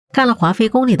看了华妃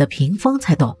宫里的屏风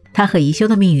才懂，她和宜修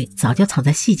的命运早就藏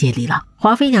在细节里了。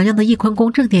华妃娘娘的翊坤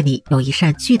宫正殿里有一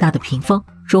扇巨大的屏风，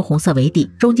朱红色为底，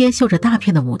中间绣着大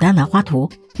片的牡丹兰花图，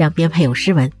两边配有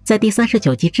诗文。在第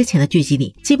39集之前的剧集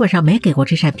里，基本上没给过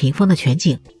这扇屏风的全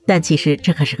景，但其实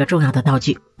这可是个重要的道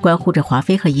具，关乎着华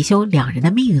妃和宜修两人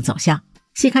的命运走向。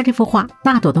细看这幅画，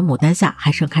大朵的牡丹下还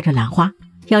盛开着兰花。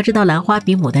要知道兰花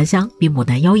比牡丹香，比牡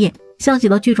丹妖艳，像极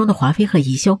了剧中的华妃和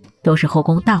宜修，都是后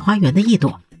宫大花园的一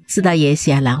朵。四大爷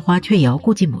喜爱兰花，却也要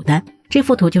顾及牡丹。这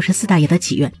幅图就是四大爷的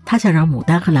祈愿，他想让牡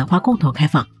丹和兰花共同开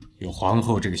放。有皇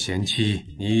后这个贤妻，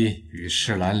你与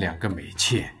世兰两个美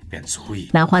妾便足矣。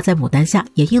兰花在牡丹下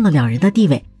也应了两人的地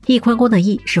位。翊坤宫的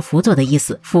翊是辅佐的意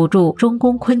思，辅助中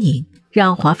宫坤宁，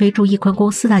让华妃住翊坤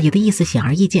宫，四大爷的意思显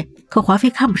而易见。可华妃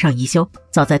看不上宜修，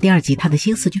早在第2集她的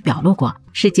心思就表露过，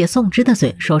是借宋之的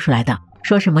嘴说出来的，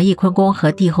说什么翊坤宫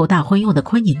和帝后大婚用的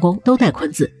坤宁宫都带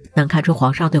坤字，能看出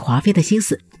皇上对华妃的心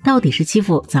思，到底是欺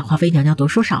负咱华妃娘娘读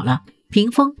书少了。屏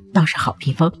风倒是好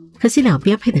屏风，可惜两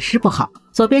边配的诗不好，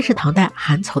左边是唐代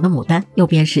韩丛的牡丹，右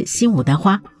边是新牡丹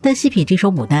花。但细品这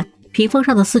首牡丹，屏风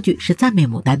上的4句是赞美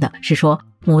牡丹的，是说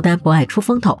牡丹不爱出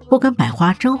风头，不跟百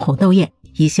花争红斗艳，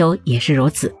宜修也是如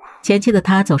此。前期的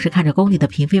他总是看着宫里的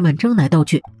嫔妃们争来斗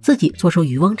去，自己做出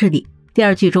渔翁之利。第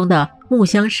2句中的木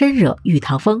香深惹玉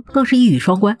堂风更是一语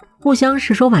双关，木香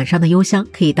是说晚上的幽香，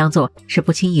可以当作是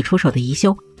不轻易出手的宜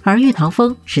修，而玉堂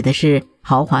风指的是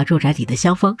豪华住宅里的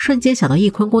香风，瞬间想到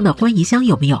翊坤宫的欢宜香，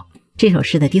有没有？这首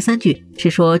诗的第3句是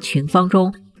说群芳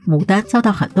中牡丹遭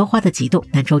到很多花的嫉妒，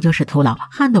但终究是徒劳，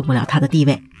撼动不了她的地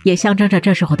位，也象征着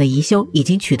这时候的宜修已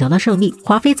经取得了胜利，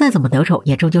华妃再怎么得宠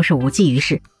也终究是无济于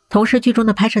事。同时剧中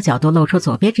的拍摄角度露出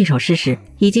左边这首诗时，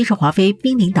已经是华妃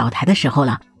濒临倒台的时候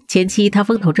了。前期她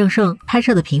风头正盛，拍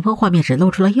摄的屏风画面只露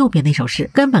出了右边那首诗，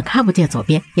根本看不见左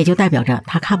边，也就代表着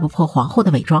她看不破皇后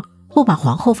的伪装，不把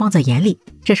皇后放在眼里。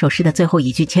这首诗的最后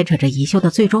一句牵扯着宜修的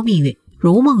最终命运，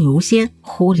如梦如仙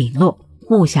忽零落，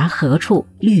木匣何处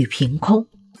绿凭空，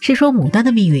是说牡丹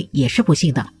的命运也是不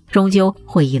幸的，终究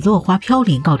会以落花飘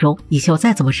零告终。宜修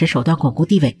再怎么使手段巩固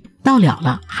地位，到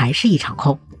了还是一场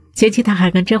空。前期他还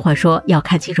跟甄嬛说要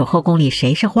看清楚后宫里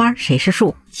谁是花谁是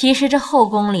树，其实这后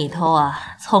宫里头啊，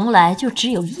从来就只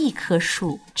有一棵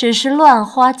树，只是乱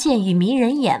花渐欲迷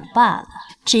人眼罢了。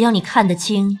只要你看得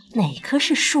清哪棵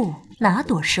是树，哪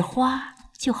朵是花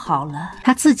就好了。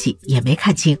他自己也没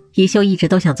看清，宜修一直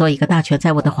都想做一个大权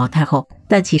在握的皇太后，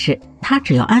但其实他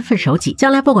只要安分守己，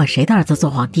将来不管谁的儿子做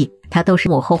皇帝，他都是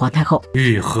母后皇太后。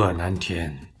欲壑难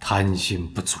填，贪心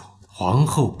不足，皇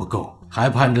后不够，还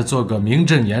盼着做个名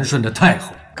正言顺的太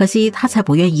后。可惜他才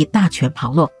不愿意大权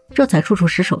旁落，这才处处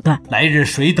使手段。来日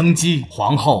谁登基，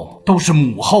皇后都是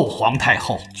母后皇太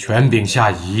后，权柄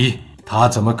下移，他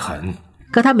怎么肯？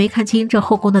可他没看清这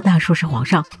后宫的大树是皇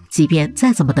上，即便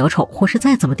再怎么得宠，或是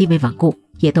再怎么地位稳固，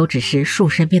也都只是树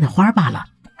身边的花罢了。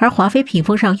而华妃屏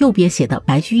风上右边写的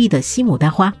白居易的西牡丹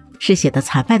花，是写的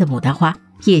残败的牡丹花，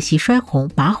夜袭衰红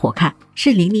把火看，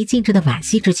是淋漓尽致的惋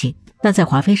惜之情，但在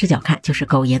华妃视角看就是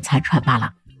苟延残喘罢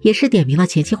了，也是点明了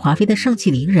前期华妃的盛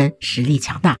气凌人，实力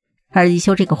强大。而宜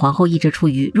修这个皇后一直处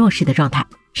于弱势的状态，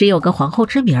只有个皇后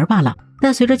之名罢了。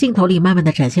但随着镜头里慢慢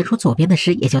的展现出左边的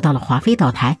诗，也就到了华妃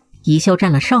倒台，宜修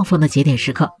占了上风的节点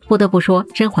时刻。不得不说，《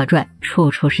甄嬛传》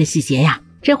处处是细节呀！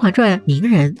《甄嬛传》名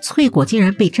人翠果竟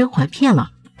然被甄嬛骗了，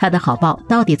她的好报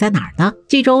到底在哪儿呢？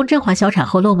剧中甄嬛小产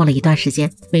后落寞了一段时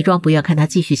间，眉庄不愿看她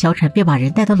继续消沉，便把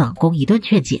人带到冷宫一顿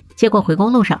劝解。结果回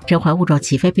宫路上，甄嬛误撞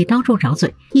齐妃被当众掌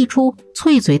嘴，一出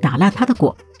翠嘴打烂她的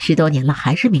果，10多年了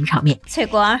还是名场面。翠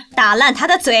果儿打烂她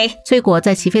的嘴。翠果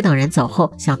在齐妃等人走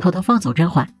后，想偷偷放走甄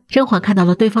嬛，甄嬛看到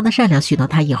了对方的善良，许诺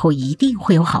她以后一定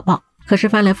会有好报。可是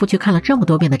翻来覆去看了这么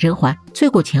多遍的甄嬛，翠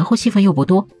果前后戏份又不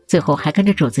多，最后还跟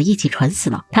着主子一起蠢死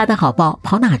了。她的好报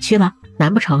跑哪去了？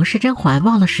难不成是甄嬛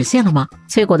忘了实现了吗？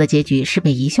翠果的结局是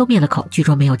被宜修灭了口，剧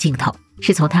中没有镜头，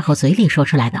是从太后嘴里说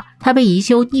出来的。她被宜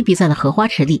修溺毙在了荷花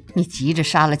池里。你急着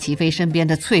杀了齐妃身边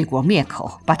的翠果灭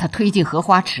口，把她推进荷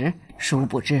花池，殊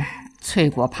不知翠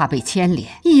果怕被牵连，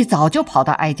一早就跑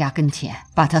到哀家跟前，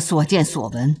把她所见所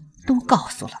闻都告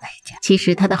诉了哀家。其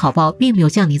实他的好报并没有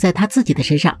降临在他自己的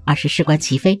身上，而是事关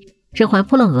齐妃。甄嬛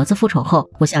扑了蛾子复宠后，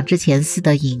不像之前似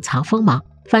的隐藏锋芒，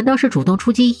反倒是主动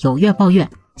出击，有怨报怨。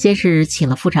先是请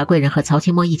了富察贵人和曹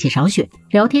清墨一起赏雪，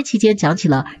聊天期间讲起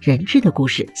了人质的故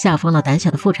事，吓疯了胆小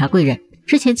的富察贵人。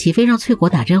之前齐妃让翠果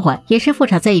打甄嬛，也是富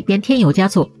察在一边添油加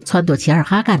醋撺掇齐尔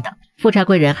哈干的。富察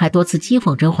贵人还多次讥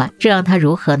讽甄嬛，这让他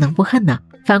如何能不恨呢？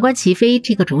反观齐妃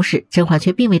这个主使，甄嬛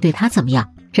却并未对他怎么样。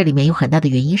这里面有很大的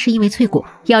原因是因为翠果，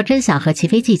要真想和齐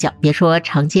妃计较，别说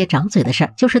长街长嘴的事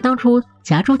儿，就是当初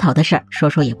夹竹桃的事儿，说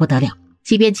说也不得了。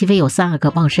即便齐妃有32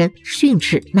个傍身训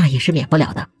斥，那也是免不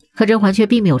了的。可甄嬛却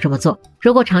并没有这么做。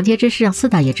如果长街之事让四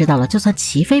大爷知道了，就算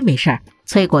齐妃没事儿，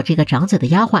翠果这个长嘴的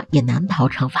丫鬟也难逃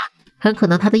惩罚，很可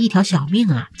能她的一条小命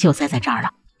啊就栽在这儿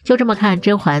了。就这么看，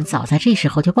甄嬛早在这时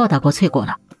候就报答过翠果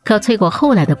了。可翠果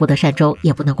后来的不得善终，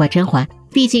也不能怪甄嬛，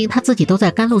毕竟她自己都在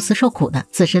甘露寺受苦呢，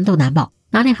自身都难保，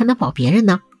哪里还能保别人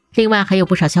呢？另外还有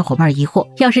不少小伙伴疑惑，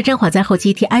要是甄嬛在后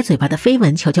期替挨嘴巴的绯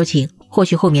闻求求情，或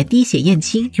许后面滴血验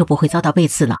亲就不会遭到背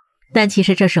刺了。但其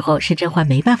实这时候是甄嬛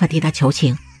没办法替她求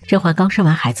情。甄嬛刚生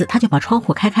完孩子，她就把窗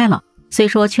户开了，虽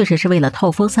说确实是为了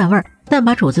透风散味儿，但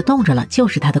把主子冻着了就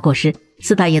是她的过失。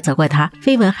四大爷责怪她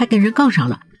绯闻还跟人杠上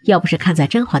了，要不是看在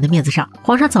甄嬛的面子上，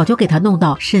皇上早就给她弄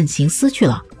到慎刑司去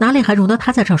了，哪里还容得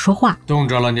她在这儿说话？冻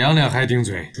着了娘娘还顶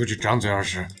嘴，出去张嘴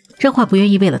20。甄嬛不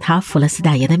愿意为了她服了四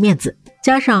大爷的面子，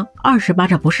加上20巴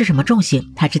掌不是什么重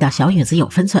刑，她知道小允子有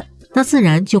分寸，那自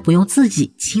然就不用自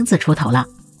己亲自出头了。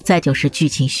再就是剧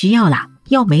情需要啦，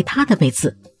要没她的背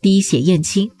刺，滴血验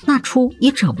亲，那出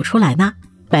也整不出来呢。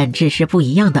本质是不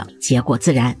一样的，结果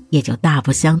自然也就大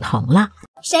不相同了。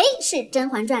谁是《甄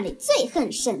嬛传》里最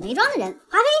恨沈眉庄的人？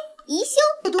华妃、宜修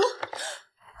有毒。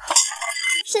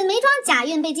沈眉庄假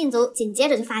孕被禁足，紧接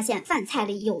着就发现饭菜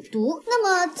里有毒。那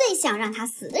么最想让她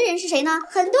死的人是谁呢？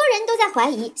很多人都在怀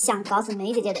疑，想搞死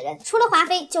梅姐姐的人，除了华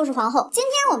妃就是皇后。今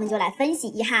天我们就来分析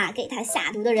一下，给她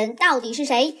下毒的人到底是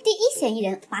谁。第一嫌疑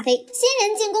人华妃。新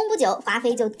人进宫不久，华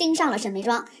妃就盯上了沈眉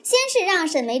庄，先是让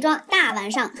沈眉庄大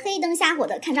晚上黑灯瞎火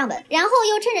的看账本，然后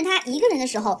又趁着她一个人的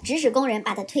时候，指使工人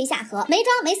把她推下河，眉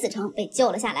庄没死成，被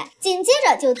救了下来。紧接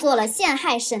着就做了陷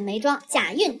害沈眉庄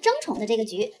假孕争宠的这个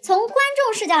局。从观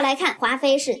众视角来看，华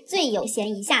妃是最有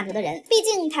嫌疑下毒的人，毕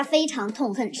竟她非常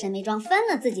痛恨沈眉庄分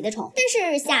了自己的宠。但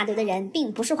是下毒的人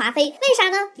并不是华妃，为啥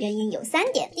呢？原因有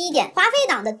3点。第一点，华妃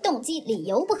党的动机理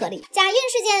由不合理。假孕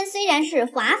事件虽然是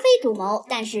华妃主谋，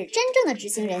但是真正的执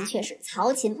行人却是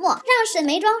曹琴墨，让沈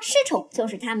眉庄失宠就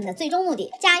是他们的最终目的。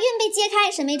假孕被揭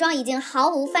开，沈眉庄已经毫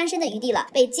无翻身的余地了，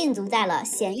被禁足在了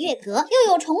弦月阁，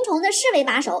又有重重的侍卫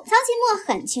把守。曹琴墨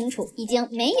很清楚，已经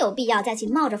没有必要再去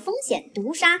冒着风险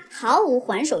毒杀毫无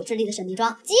还手之力的沈眉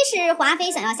庄。即使华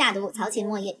妃想要下毒，曹琴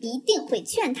墨也一定会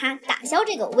劝他打消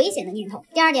这个危险的念头。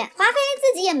第二点，华妃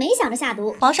自己也没想着下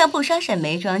毒，皇上不杀沈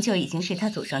眉庄就已经是他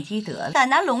祖上积德了，敢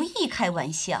拿龙羿开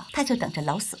玩笑，他就等着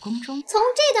老死宫中。从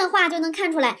这段话就能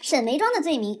看出来，沈眉庄的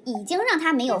罪名已经让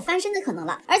他没有翻身的可能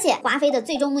了。而且华妃的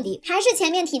最终目的还是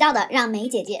前面提到的让梅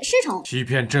姐姐失宠，欺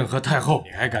骗朕和太后，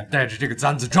你还敢带着这个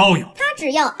簪子招摇？她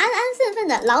只要安安分分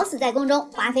的老死在宫中，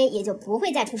华妃也就不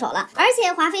会再出手了。而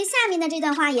且华妃下面的这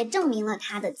段话也证明了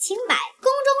她的清白。宫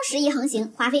中时疫横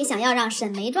行，华妃想要让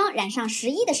沈眉庄染上时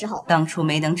疫的时候，当初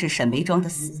没能治沈眉庄的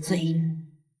死罪，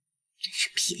真是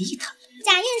便宜他了。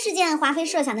假孕事件，华妃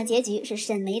设想的结局是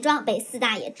沈眉庄被四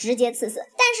大爷直接赐死，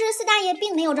但是四大爷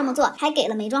并没有这么做，还给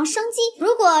了眉庄生机。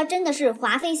如果真的是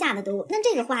华妃下的毒，那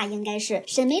这个话应该是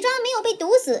沈眉庄没有被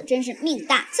毒死，真是命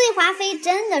大。所以华妃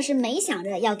真的是没想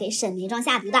着要给沈眉庄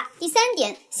下毒的。第3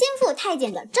点，心腹太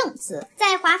监的证词。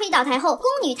在华妃倒台后，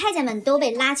宫女太监们都被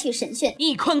拉去审讯，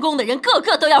翊坤宫的人个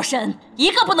个都要审，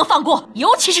一个不能放过，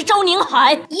尤其是周宁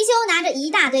海。宜修拿着一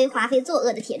大堆华妃作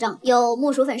恶的铁证，有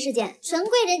木薯粉事件、纯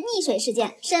贵人溺水事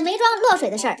件、沈眉庄落水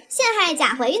的事儿、陷害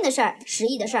假怀孕的事儿、时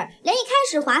疫的事儿，连一开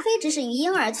始华妃指使于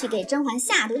婴儿去给甄嬛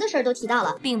下毒的事儿都提到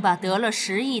了，并把得了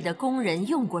10亿的宫人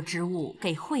用过之物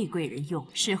给惠贵人用，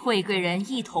使惠贵人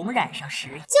一同染上10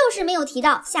亿，就是没有提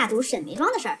到下毒沈眉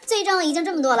庄的事儿。罪证已经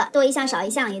这么多了，多一项少一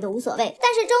项也都无所谓，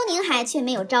但是周宁海却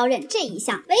没有招认这一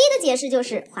项，唯一的解释就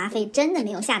是华妃真的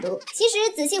没有下毒。其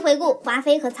实仔细回顾华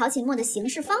妃和曹琴墨的行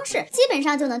事方式，基本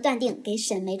上就能断定给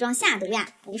沈眉庄下毒呀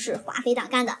不是华妃党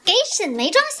干的。给沈眉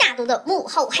庄下毒的幕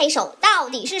后黑手到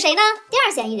底是谁呢？第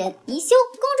2嫌疑人宜修。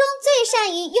宫中最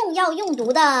善于用药用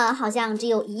毒的好像只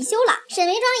有宜修了。沈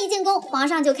眉庄一进宫，皇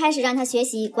上就开始让他学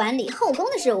习管理后宫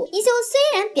的事务。宜修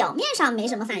虽然表面上没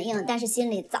什么反应，但是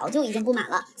心里早就已经不满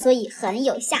了，所以很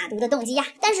有下毒的动机呀。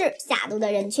但是下毒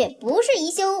的人却不是宜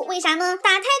修，为啥呢？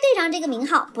打胎队长这个名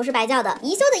号不是白叫的，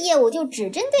宜修的业务就只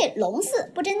针对龙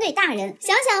嗣，不针对大人。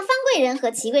想想方贵人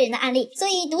和齐贵人的案例，所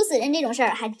以毒死人这种事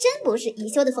儿还真不是宜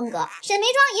修的风格。沈眉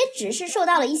庄也只是受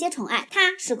到了一些宠爱，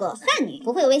她是个汉女，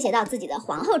不会威胁到自己的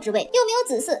皇后之位，又没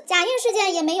有子嗣，假孕事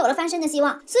件也没有了翻身的希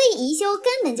望，所以宜修根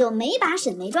本就没把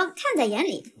沈眉庄看在眼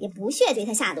里，也不屑对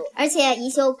她下毒。而且宜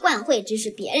修惯会指使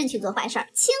别人去做坏事儿，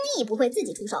轻易不会自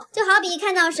己出手。就好比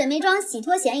看到沈眉庄洗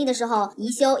脱嫌疑的时候，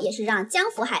宜修也是让江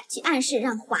福海去暗示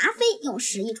让华妃用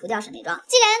10亿除掉沈眉庄。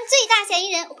既然最大嫌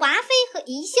疑人华妃和和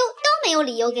宜修都没有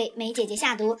理由给梅姐姐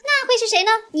下毒，那会是谁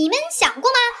呢？你们想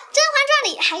过吗？《甄嬛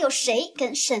传》里还有谁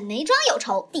跟沈眉庄有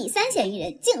仇？第3嫌疑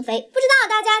人静妃，不知道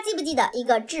大家记不记得一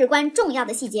个至关重要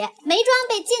的细节？眉庄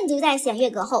被禁足在显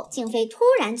月阁后，静妃突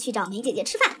然去找梅姐姐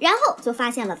吃饭，然后就发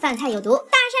现了饭菜有毒。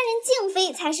大善人静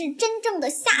妃才是真正的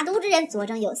下毒之人，佐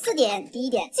证有4点。第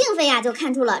一点，静妃就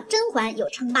看出了甄嬛有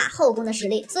称霸后宫的实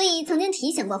力，所以曾经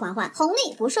提醒过嬛嬛，弘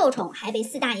历不受宠，还被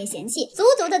4大爷嫌弃，足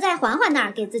足的在嬛嬛那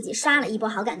儿给自己刷了一波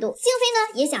好感度。静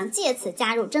妃呢也想借此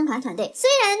加入甄嬛团队，虽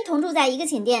然同住在一个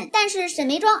寝殿，但是沈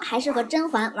眉庄还是和甄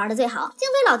嬛玩的最好。静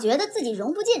妃老觉得自己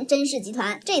融不进甄氏集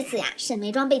团，这次沈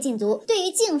眉庄被禁足，对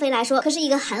于静妃来说可是一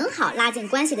个很好拉近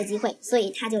关系的机会，所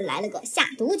以她就来了个下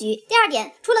毒局。第二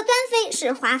点，除了端妃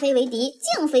是华妃为敌，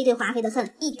静妃对华妃的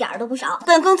恨一点都不少。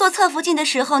本宫做侧福晋的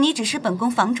时候，你只是本宫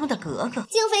房中的格格。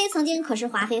静妃曾经可是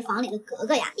华妃房里的格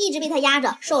格呀，一直被她压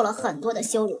着，受了很多的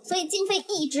羞辱，所以静妃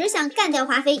一直想干掉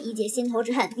华妃，以解心头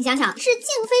之恨。你想想，是静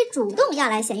妃主动要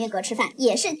来显月阁吃饭，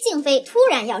也是静妃突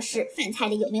然要试饭菜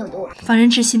里有没有毒。防人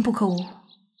之心不可无。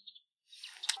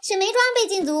沈眉庄被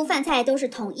禁足，饭菜都是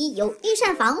统一由御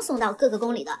膳房送到各个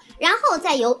宫里的，然后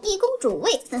再由一宫主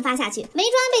位分发下去。眉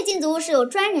庄被禁足是有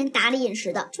专人打理饮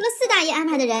食的，除了4大爷安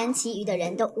排的人，其余的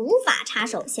人都无法插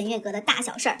手显月阁的大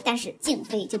小事儿。但是静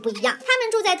妃就不一样，他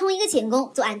们住在同一个寝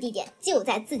宫，作案地点就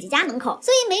在自己家门口，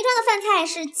所以眉庄的饭菜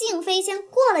是静妃先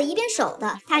过了一遍手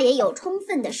的，她也有充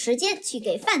分的时间去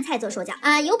给饭菜做手脚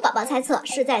啊。有宝宝猜测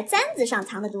是在簪子上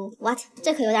藏的毒 ，what？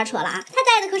 这可有点扯了啊！他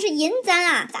戴的可是银簪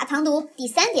啊，咋藏毒？第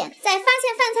3点，在发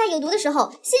现饭菜有毒的时候，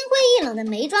心灰意冷的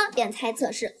眉庄便猜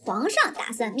测是皇上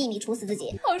打算秘密处死自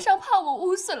己。皇上怕我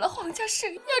污损了皇家声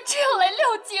誉，要这样来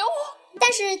了结我。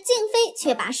但是静妃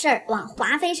却把事儿往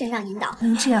华妃身上引导，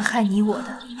能这样害你我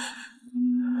的，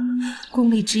宫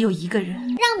里只有一个人，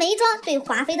让眉庄对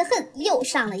华妃的恨又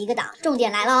上了一个档。重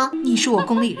点来了哦，你是我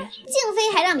宫里人。静妃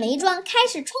还让眉庄开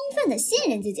始充分的信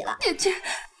任自己了。姐姐，你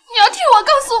要替我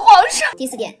告诉皇上。第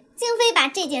4点，静妃把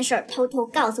这件事儿偷偷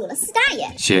告诉了4大爷，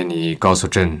谢你告诉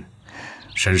朕，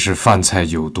审视饭菜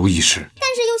有毒一事，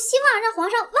但是又希望让皇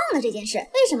上忘了这件事。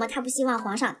为什么他不希望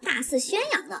皇上大肆宣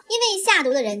扬呢？因为下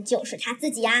毒的人就是他自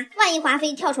己呀。万一华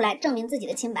妃跳出来证明自己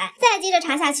的清白，再接着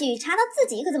查下去，查到自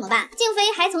己可怎么办？静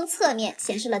妃还从侧面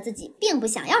显示了自己并不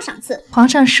想要赏赐。皇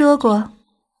上说过，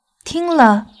听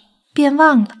了便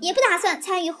忘了，也不打算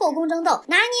参与后宫争斗，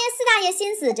拿捏4大爷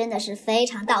心思真的是非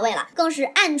常到位了，更是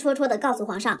暗戳戳的告诉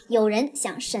皇上，有人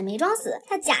想沈眉庄死，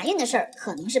她假孕的事儿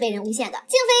可能是被人诬陷的。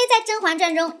静妃在《甄嬛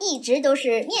传》中一直都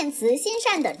是面慈心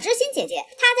善的知心姐姐，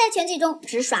她在全剧中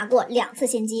只耍过2次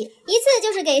心机，一次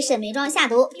就是给沈眉庄下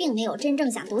毒，并没有真正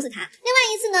想毒死她；另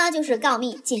外一次呢，就是告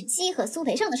密锦汐和苏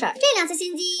培盛的事儿。这2次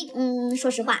心机，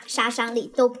说实话杀伤力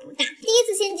都不大。第一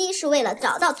次心机是为了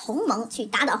找到同盟去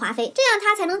打倒华妃，这样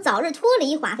她才能早日脱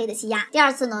离华妃的欺压。第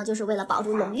2次呢，就是为了保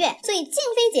住胧月，所以静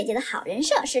妃姐姐的好人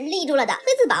设是立住了的。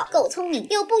妃子宝够聪明，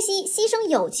又不惜牺牲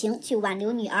友情去挽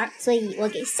留女儿，所以我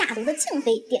给下毒的静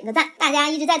妃点个赞。大家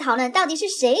一直在讨论到底是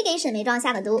谁给沈眉庄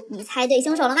下的毒，你猜对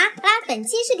凶手了吗？好啦，本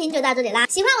期视频就到这里啦，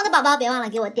喜欢我的宝宝别忘了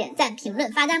给我点赞、评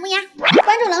论、发弹幕呀！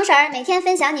关注冷婶儿，每天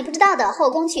分享你不知道的后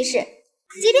宫趣事。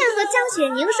即便和江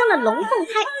雪宁生了龙凤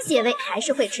胎，谢薇还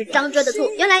是会吃张遮的醋。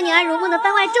原来宁安如梦的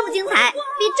番外这么精彩，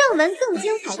比正文更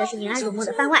精彩的是宁安如梦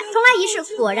的番外。重来一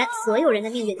世，果然所有人的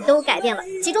命运都改变了。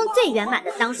其中最圆满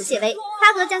的当属谢薇，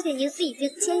她和江雪宁历经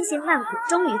千辛万苦，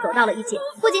终于走到了一起，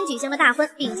不仅举行了大婚，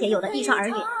并且有了一双儿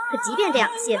女。可即便这样，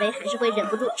谢薇还是会忍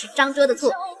不住吃张遮的醋。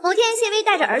某天，谢薇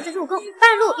带着儿子入宫，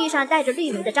半路遇上带着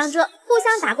绿眉的张遮，互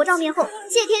相打过照面后，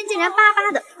谢天竟然巴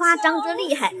巴的夸张遮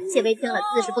厉害。谢薇听了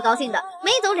自是不高兴的，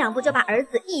没走2步就把儿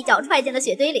子一脚踹进了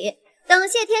雪堆里。等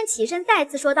谢天起身再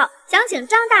次说道想请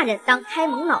张大人当开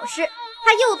蒙老师，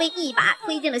他又被一把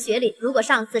推进了雪里。如果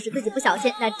上次是自己不小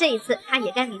心，那这一次他也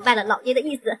该明白了老爹的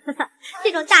意思。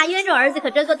这种大冤种儿子可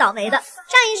真够倒霉的。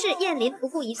上一世燕林不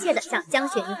顾一切的向江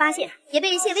雪宁发泄，也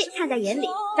被谢薇看在眼里，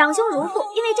长兄如父。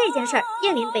因为这件事儿，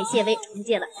燕林被谢薇惩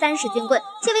戒了3世军棍。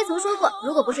谢薇曾说过，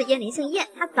如果不是燕林姓燕，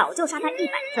他早就杀他100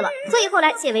次了。所以后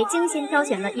来谢薇精心挑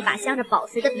选了一把镶着宝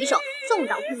石的匕首送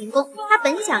到坤宁宫，他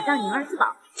本想让宁儿自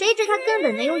保，谁知他根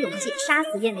本没有勇气杀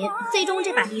死燕林，最终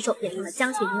这把匕首也成了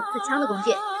江雪宁自枪的工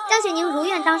具。江雪宁如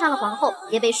愿当上了皇后，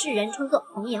也被世人称作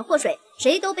红颜祸水，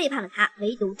谁都背叛了她，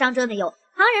唯独张遮没有。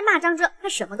旁人骂张遮，他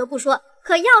什么都不说，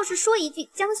可要是说一句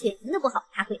江雪宁的不好，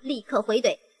他会立刻回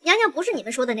怼：娘娘不是你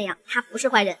们说的那样，她不是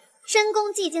坏人。深宫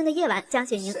寂静的夜晚，江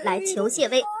雪宁来求谢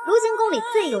薇。如今宫里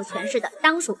最有权势的，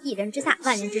当属一人之下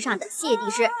万人之上的谢帝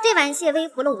师。这晚谢薇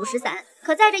服了50散，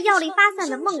可在这药力发散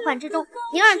的梦幻之中，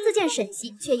宁儿自荐审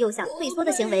席，却又想退缩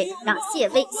的行为，让谢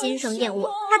薇心生厌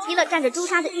恶。他提了蘸着朱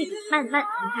砂的玉笔，慢慢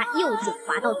从他右颈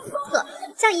划到左侧，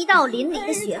像一道淋漓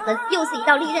的血痕，又似一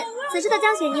道利刃。此时的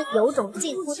江雪宁有种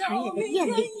近乎残忍的艳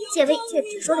丽，谢薇却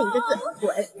只说了一个字：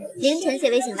滚。凌晨，谢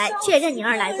薇醒来，确认宁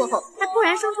儿来过后，她突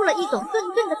然生出了一种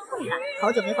顿顿的痛感，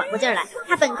好久没缓过劲儿来。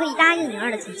她本可以答应宁儿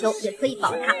的请求，也可以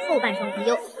保她后半生无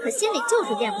忧，可心里就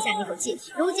是咽不下那口气，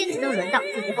如今只能轮到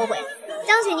自己后悔。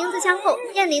江雪宁自枪后，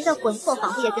燕林的魂魄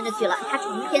仿佛也跟着去了，她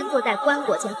成天坐在棺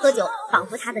椁前喝酒，仿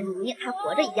佛她的宁宁还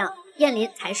活着一样。燕林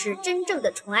才是真正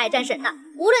的宠爱战神呢，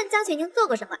无论江雪宁做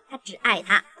过什么，他只爱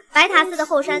她。白塔寺的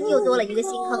后山又多了一个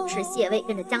新坑，是谢薇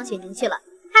跟着江雪宁去了。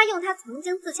他用他曾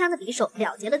经自枪的匕首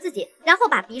了结了自己，然后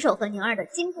把匕首和宁儿的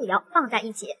金步摇放在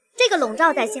一起。这个笼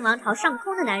罩在新王朝上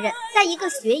空的男人，在一个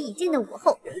血已尽的午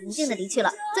后平静地离去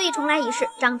了。所以重来一世，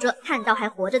张哲看到还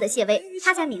活着的谢薇，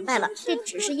他才明白了，这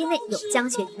只是因为有江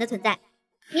雪宁的存在。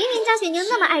明明江雪宁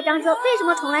那么爱张哲，为什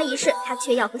么重来一世他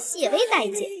却要和谢薇在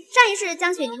一起？上一世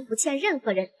江雪宁不欠任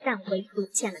何人，但唯独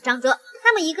欠了张哲。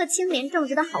那么一个清廉正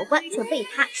直的好官，却为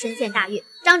他深陷大狱。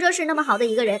张哲是那么好的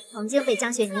一个人，曾经被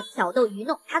江雪宁挑逗愚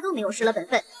弄，他都没有失了本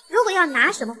分。如果要拿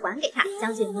什么还给他，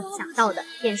江雪宁想到的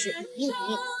便是一命抵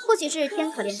命。或许是天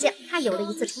可怜见，他有了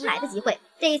一次重来的机会，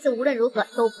这一次无论如何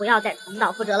都不要再重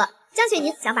蹈覆辙了。江雪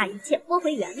宁想把一切拨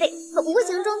回原位，可无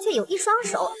形中却有一双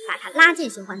手把他拉进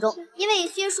循环中。因为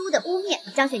薛书的污蔑，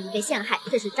江雪宁被陷害，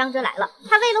这时张哲来了。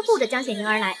他为了护着江雪宁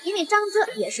而来，因为张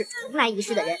哲也是重来一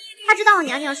世的人。他知道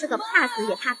娘娘是个怕死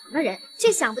也怕疼的人，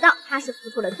却想不到他是付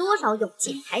出了多少勇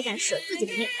气才敢舍自己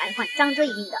的命来换张哲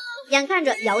一命的。眼看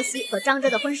着瑶汐和张哲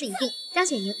的婚事已定，江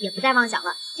雪宁也不再妄想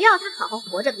了，只要他好好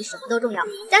活着比什么都重要。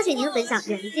江雪宁本想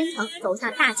远离京城，走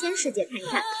向大千世界看一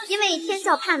看，因为天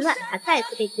教叛乱，他再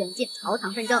次被卷进朝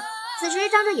堂纷争。此时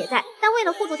张哲也在，但为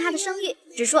了护住他的声誉，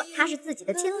只说她是自己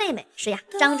的亲妹妹。是呀，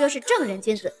张哲是正人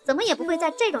君子，怎么也不会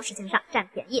在这种事情上占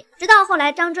便宜。直到后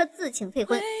来张哲自请退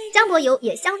婚，江伯游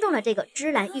也相中了这个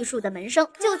芝兰玉树的门生。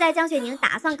就在江雪宁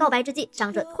打算告白之际，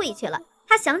张哲退却了。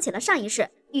他想起了上一世，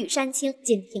玉山青，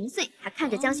锦屏碎。他看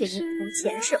着江雪宁从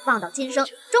前世望到今生，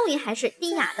终于还是低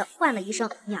哑的唤了一声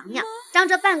娘娘。张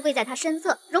哲半跪在他身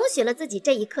侧，容许了自己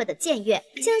这一刻的僭越，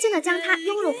轻轻地将他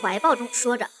拥入怀抱中，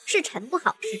说着是臣不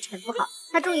好，是臣不好。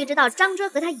他终于知道张哲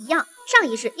和他一样，上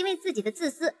一世因为自己的自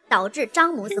私导致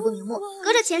张母死不瞑目，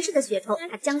隔着前世的血仇，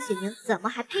他江雪宁怎么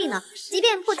还配呢？即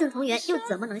便破镜重圆，又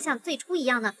怎么能像最初一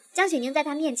样呢？江雪宁在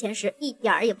他面前时一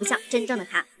点儿也不像真正的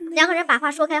他。两个人把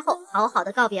话说开后，好好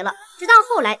的告别了。直到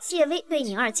后来谢薇对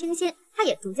宁儿倾心，他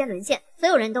也逐渐沦陷，所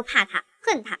有人都怕他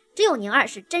恨他，只有宁儿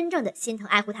是真正的心疼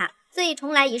爱护他。所以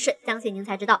重来一世，江雪宁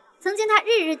才知道，曾经他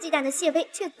日日忌惮的谢薇，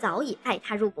却早已爱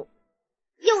他入骨。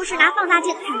又是拿放大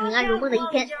镜看宁安如梦的一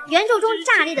篇，原著中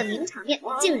炸裂的名场面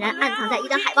竟然暗藏在一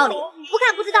张海报里，不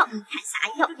看不知道，一看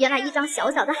吓一跳，原来一张小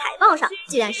小的海报上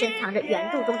居然深藏着原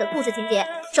著中的故事情节。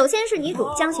首先是女主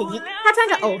江雪宁，她穿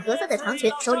着藕荷色的长裙，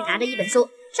手里拿着一本书。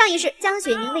上一世江雪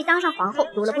宁为当上皇后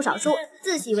读了不少书，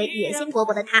自诩为野心勃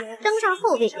勃的她登上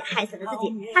后位也害死了自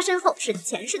己。她身后是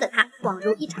前世的她，恍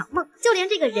如一场梦，就连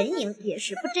这个人影也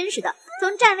是不真实的。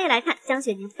从站位来看，江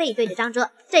雪宁背对着张哲，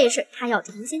这一世她要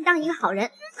重新当一个好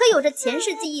人。可有着前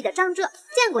世记忆的张哲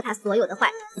见过她所有的坏，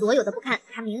所有的不堪，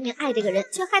她明明爱这个人，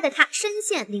却害得她身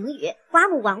陷囹圄，寡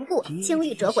母亡故，清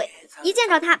誉折毁。一见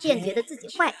着他便觉得自己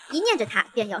坏，一念着他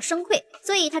便要生愧，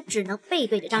所以他只能背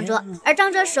对着张哲。而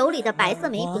张哲手里的白色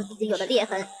梅瓶已经有了裂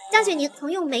痕，江雪宁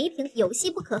曾用梅瓶有戏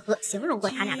不可合形容过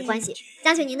他俩的关系。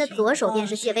江雪宁的左手便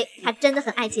是谢薇，她真的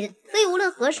很爱琴，所以无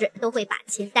论何时都会把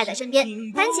琴带在身边，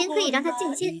弹琴可以让她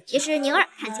静心，也是宁儿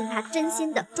看清她真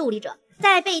心的助力者。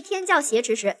在被天教挟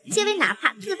持时，谢薇哪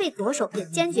怕自废左手，也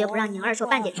坚决不让宁儿受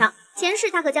半点伤。前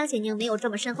世他和江雪宁没有这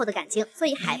么深厚的感情，所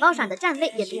以海报上的站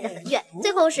位也离得很远。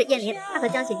最后是燕林，他和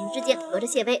江雪宁之间隔着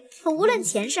谢薇，可无论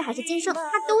前世还是今生，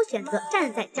他都选择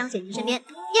站在江雪宁身边。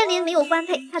燕林没有官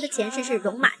配，他的前世是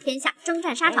戎马天下，征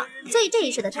战沙场，所以这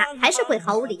一世的他还是会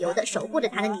毫无理由的守护着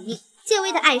他的女命。谢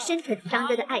薇的爱深沉，张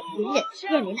哲的爱隐忍，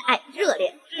燕林的爱热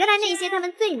烈。原来那些他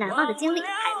们最难忘的经历，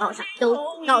海报上都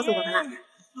告诉我们了。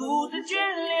不知眷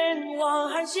恋，望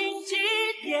寒星几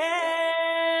点，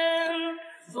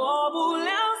做不了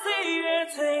岁月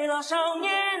催老少年，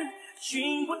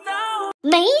寻不到。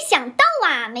没想到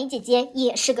啊，梅姐姐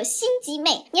也是个心机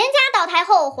妹。年家倒台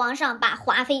后，皇上把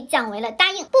华妃降为了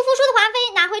答应。不服输的华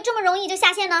妃哪会这么容易就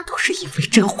下线呢？都是因为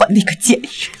甄嬛那个贱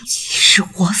人，即使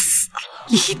我死了，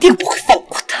一定不会放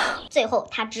过她。最后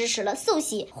她指使了素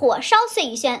喜火烧碎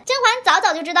玉轩。甄嬛早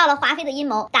早就知道了华妃的阴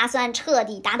谋，打算彻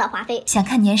底打倒华妃。想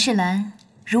看年世兰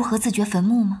如何自掘坟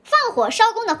墓吗？放火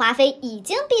烧宫的华妃已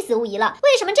经必死无疑了，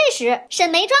为什么这时沈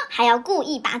眉庄还要故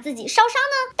意把自己烧伤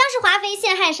呢？当时华妃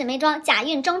陷害沈眉庄假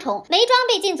孕争宠，眉庄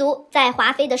被禁足，在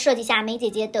华妃的设计下，眉姐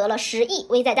姐得了10亿，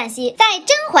危在旦夕。在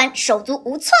甄嬛手足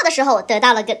无措的时候，得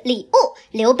到了个礼物，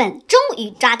刘本终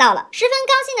于抓到了。十分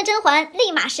高兴的甄嬛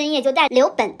立马深夜就带刘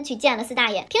本去见了四大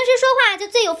爷。平时说话就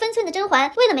最有分寸的甄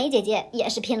嬛，为了眉姐姐也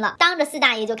是拼了，当着四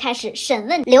大爷就开始审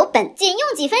问刘本，仅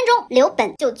用几分钟，刘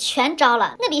本就全招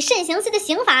了。那比慎刑司的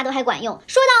刑罚都还管用。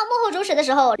说到幕后主使的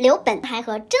时候，刘本还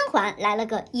和甄嬛来了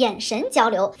个眼神交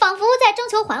流，仿佛在征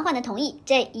求嬛嬛的同意。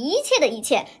这一切的一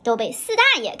切都被四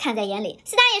大爷看在眼里。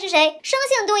四大爷是谁？生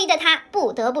性多疑的他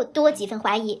不得不多几分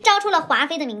怀疑，招出了华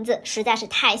妃的名字，实在是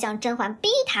太像甄嬛逼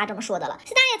他这么说的了。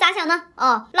四大爷咋想呢？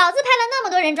老子派了那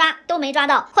么多人抓都没抓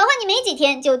到，嬛嬛你没几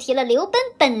天就提了刘本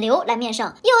本刘来面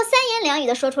圣，又三言两语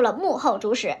的说出了幕后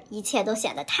主使，一切都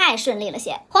显得太顺利了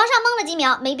些。皇上懵了几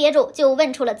秒，没憋住就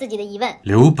问出了自己的疑问：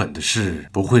刘本的事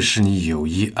不会是你有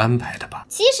意安排的吧？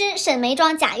其实沈眉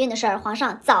庄假孕的事儿，皇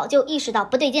上早就意识到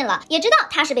不对劲了，也知道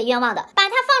他是被冤枉的，把他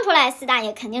放出来，四大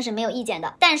爷肯定是没有意见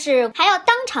的。但是还要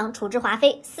当场处置华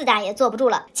妃，四大爷坐不住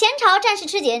了。前朝战事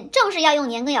吃紧，正是要用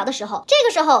年羹尧的时候，这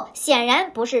个时候显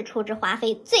然不是处置华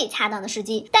妃最恰当的时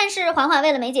机。但是嬛嬛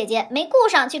为了眉姐姐，没顾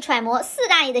上去揣摩四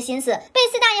大爷的心思，被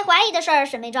四大爷怀疑的事儿，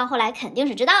沈眉庄后来肯定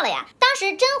是知道了呀。当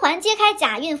时甄嬛揭开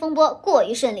假孕风波过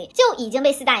于顺利，就已经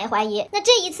被四大爷怀疑。那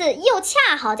这一次又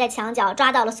恰好在墙角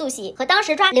抓到了素喜，和当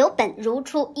时抓刘本如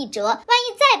出一辙。万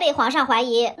一再被皇上怀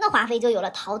疑，那华妃就有了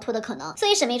逃脱的可能。所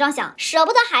以沈眉庄想，舍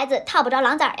不得孩子套不着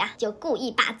狼崽呀，就故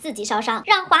意把自己烧伤，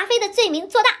让华妃的罪名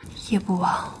做大。叶不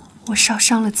王，我烧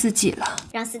伤了自己了，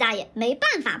让四大爷没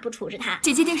办法不处置他。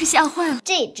姐姐定是吓坏了。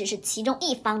这只是其中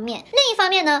一方面，另一方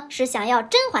面呢，是想要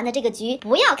甄嬛的这个局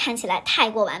不要看起来太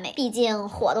过完美，毕竟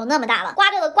火都那么大了，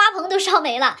刮着的瓜棚都烧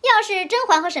没了。要是甄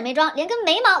嬛和沈眉庄连根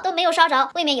眉毛都没有烧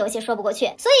着，未免有些说不过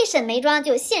去。所以沈眉庄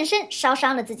就现身烧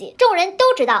伤了自己。众人都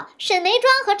知道沈眉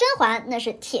庄和甄嬛那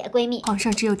是铁闺蜜，皇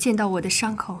上只有见到我的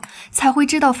伤口，才会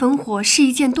知道焚火是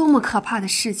一件多么可怕的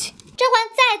事情。甄嬛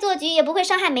再做局也不会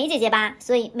伤害眉姐姐吧，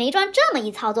所以眉庄这么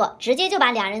一操作，直接就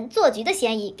把两人做局的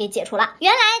嫌疑给解除了。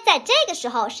原来在这个时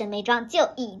候，沈眉庄就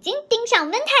已经盯上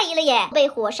温太医了耶。被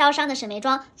火烧伤的沈眉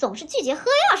庄总是拒绝喝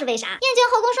药是为啥？厌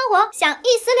倦后宫生活，想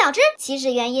一死了之。其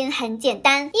实原因很简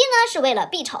单，一呢是为了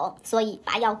避丑，所以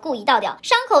把药故意倒掉，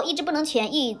伤口一直不能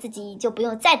痊愈，自己就不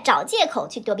用再找借口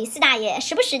去躲避四大爷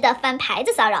时不时的翻牌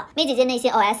子骚扰。眉姐姐内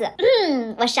心 OS：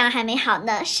我伤还没好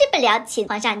呢，失不了寝，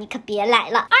皇上你可别来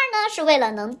了。二呢是为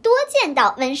了能多见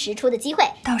到温实初的机会，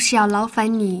倒是要劳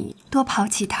烦你多跑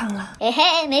几趟了。嘿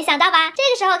嘿，没想到吧？这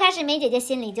个时候开始，眉姐姐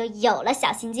心里就有了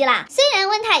小心机啦。虽然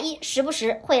温太医时不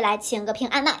时会来请个平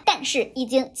安脉，但是已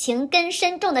经情根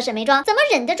深重的沈眉庄怎么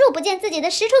忍得住不见自己的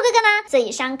实初哥哥呢？所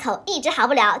以伤口一直好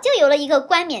不了，就有了一个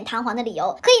冠冕堂皇的理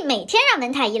由，可以每天让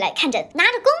温太医来看诊，拿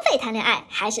着公费谈恋爱，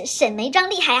还是沈眉庄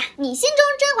厉害呀！你心中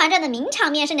《甄嬛传》的名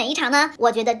场面是哪一场呢？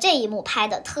我觉得这一幕拍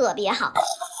的特别好。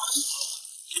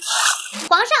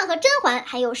皇上和甄嬛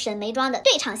还有沈眉庄的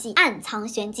对唱戏暗藏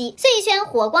玄机，碎轩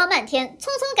火光漫天，匆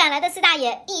匆赶来的四大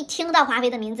爷一听到华妃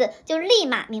的名字，就立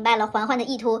马明白了嬛嬛的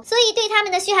意图，所以对他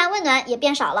们的嘘寒问暖也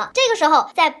变少了。这个时候，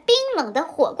在冰冷的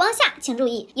火光下，请注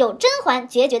意，有甄嬛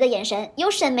决绝的眼神，有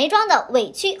沈眉庄的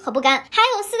委屈和不甘，还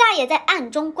有四大爷在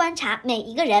暗中观察每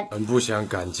一个人。很不想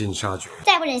赶尽杀绝，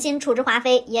再不忍心处置华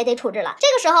妃，也得处置了。这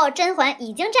个时候，甄嬛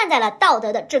已经站在了道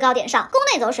德的制高点上，宫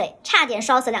内走水，差点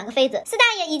烧死2个妃子。四大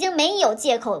爷已经没有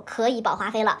借口可以保华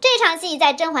妃了。这场戏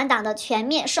在甄嬛党的全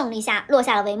面胜利下落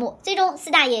下了帷幕，最终四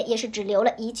大爷也是只留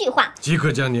了一句话：即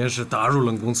可将年氏打入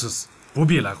冷宫赐死，不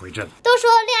必来回朕。都说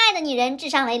恋爱的女人智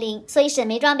商为0，所以沈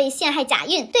眉庄被陷害假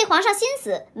孕，对皇上心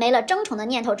死，没了争宠的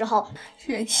念头之后，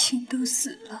人心都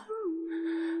死了，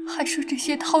还说这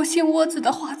些掏心窝子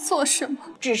的话做什么？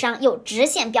智商又直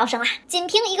线飙升啦！仅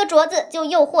凭一个镯子就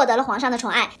又获得了皇上的宠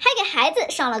爱，还给孩子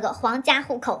上了个皇家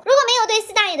户口。如果没有对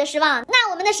四大爷的失望，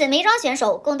那我们的沈眉庄选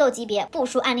手宫斗级别不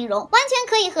输安陵容，完全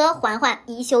可以和嬛嬛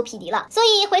宜修匹敌了。所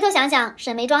以回头想想，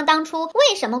沈眉庄当初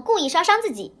为什么故意烧伤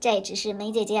自己，这只是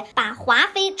眉姐姐把华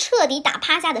妃彻底打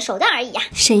趴下的手段而已呀。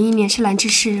沈一年世兰之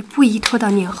事不宜拖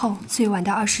到年后，最晚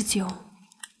的29。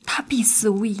他必死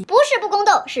无疑。不是不宫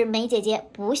斗，是眉姐姐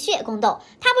不屑宫斗。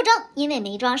她不争，因为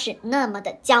眉庄是那么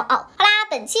的骄傲。好啦，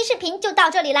本期视频就到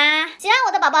这里啦。喜欢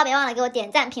我的宝宝，别忘了给我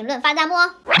点赞、评论、发弹幕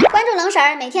哦。关注冷婶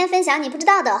儿，每天分享你不知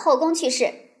道的后宫趣事。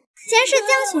前世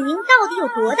江雪凝到底有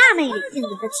多大魅力，竟引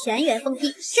得全员疯批。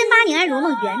深扒宁安如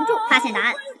梦原著，发现答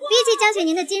案。比起江雪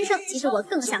宁的今生，其实我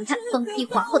更想看封批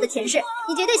皇后的前世。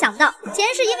你绝对想不到，前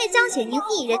世因为江雪宁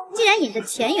一人，居然引得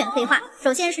全员黑化。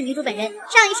首先是女主本人，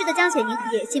上一世的江雪宁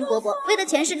野心勃勃，为了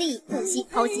权势利益不惜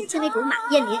抛弃青梅竹马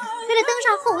燕林，为了登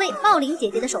上后位茂陵姐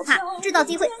姐的手帕，制造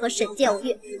机会和沈介偶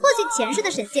遇。或许前世的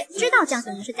沈介知道江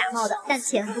雪宁是假冒的，但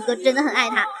前夫哥真的很爱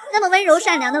她。那么温柔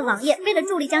善良的王爷，为了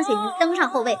助力江雪宁登上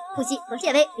后位，不惜和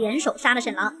谢薇联手杀了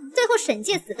沈郎。最后沈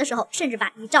介死的时候，甚至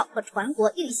把遗诏和传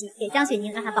国玉玺给江雪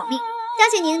宁，让她保命。江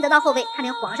雪宁得到后位，她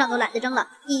连皇上都懒得争了，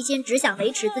一心只想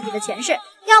维持自己的权势。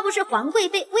要不是皇贵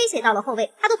妃威胁到了后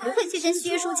位，她都不会去跟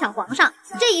薛叔抢皇上。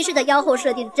这一世的妖后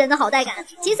设定真的好带感。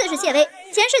其次是谢薇，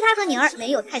前世她和宁儿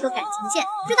没有太多感情线，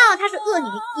知道她是恶女，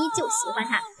依旧喜欢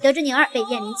她。得知宁儿被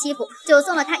燕林欺负，就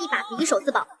送了她一把匕首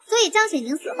自保。所以江雪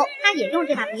宁死后，她也用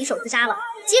这把匕首自杀了。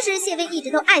其实谢薇一直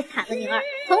都爱惨了宁儿，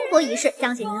重活一世，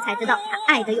江雪宁才知道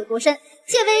她爱得有多深。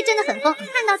谢薇真的很疯，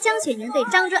看到江雪宁对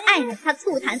张遮爱慕，她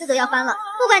醋坛子都要翻了。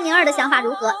不管宁儿的想法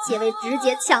如何，谢薇直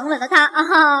接强吻了她啊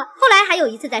哈！后来还有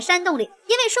一次在山洞里，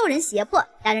因为受人胁迫，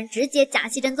两人直接假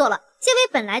戏真做了。谢薇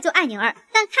本来就爱宁儿，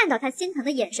但看到她心疼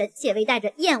的眼神，谢薇带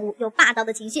着厌恶又霸道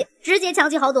的情绪，直接强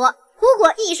取豪夺。苦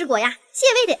果亦是果呀，谢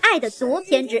薇得爱得多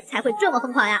偏执才会这么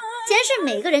疯狂呀！前世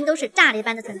每个人都是炸裂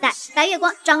般的存在，白月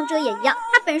光张遮也一样，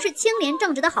他本是清廉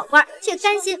正直的好官，却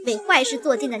甘心为坏事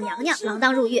做尽的娘娘锒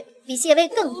铛入狱。比谢薇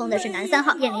更疯的是男3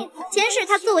号燕林，前世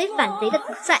他作为反贼的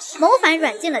统帅，谋反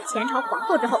软禁了前朝皇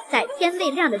后之后，在天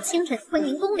未亮的清晨，坤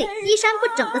宁宫里衣衫不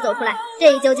整的走出来，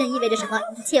这究竟意味着什么？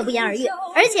一切不言而喻。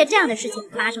而且这样的事情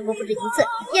发生过不止一次。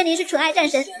燕林是纯爱战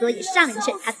神，所以上一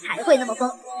世他才会那么疯。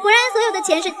果然，所有的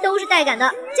前世都是带感的，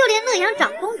就连乐阳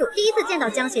长公主第一次见到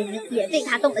江雪宁，也对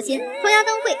她动了心。重阳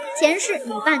灯会，前世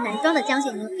女扮男装的江雪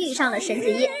宁遇上了沈子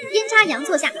怡，阴差阳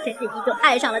错下，沈子怡就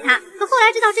爱上了她。可后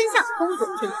来知道真相，公主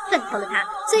却恨透了她。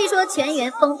所以说，全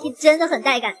员封批真的很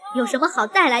带感。有什么好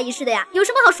再来一世的呀？有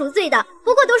什么好赎罪的？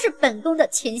不过都是本宫的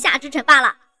群下之臣罢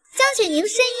了。江雪宁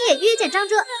深夜约见张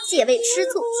遮，谢薇吃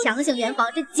醋强行圆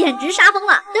房，这简直杀疯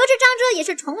了。得知张遮也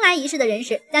是重来一世的人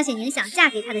时，江雪宁想嫁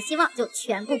给他的希望就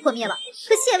全部破灭了。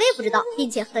可谢薇不知道，并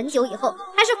且很久以后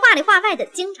还是话里话外的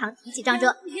经常提起张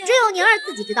遮。只有宁儿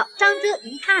自己知道，张遮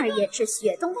于他而言是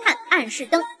雪中炭、暗室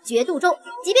灯、绝渡舟。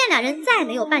即便两人再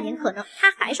没有半点可能，他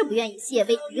还是不愿意谢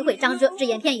薇诋毁张遮只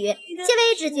言片语。谢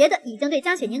薇只觉得已经对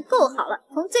江雪宁够好了，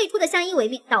从最初的相依为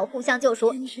命到互相救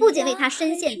赎，不仅为他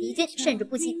身陷敌军，甚至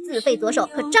不惜自废左手。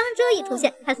可张遮一出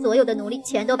现，他所有的努力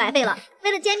全都白费了。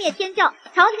为了歼灭天教，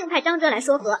朝廷派张遮来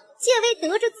说和。谢薇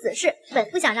得知此事，本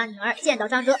不想让宁儿见到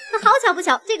张遮，可好巧不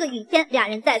巧，这个雨天俩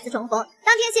人再次重逢。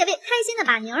当天谢薇开心的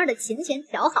把宁儿的琴弦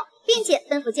调好，并且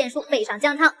吩咐剑叔备上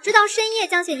姜汤，直到深夜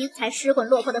江雪宁才失魂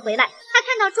落魄的回来。他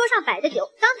看到桌上摆着酒，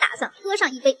刚打算喝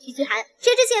上一杯驱寒，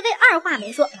谁知谢薇二话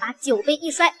没说，把酒杯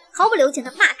一摔，毫不留情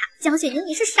的骂他：江雪宁，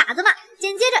你是傻子吗？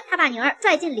紧接着他把宁儿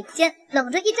拽进领间，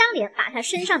冷着一张脸把他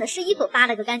身上的湿衣服扒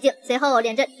了个干净，随后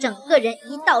连着整个人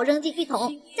一道扔进浴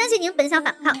桶。江雪宁本想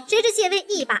反抗，谁知谢薇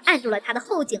一把按住了他的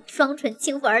后颈，双唇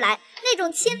轻抚而来，那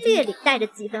种侵略里带着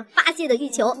几分发泄的欲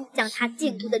求，将他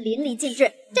禁锢的淋漓尽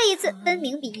致。这一次分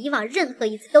明比以往任何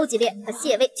一次都激烈，可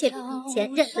谢薇却比以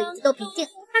前任何一次都平静。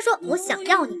他说：我想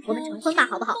要你，我们成婚吧，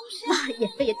好不好？哇，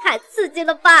这也太刺激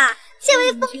了吧！谢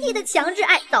薇疯批的强制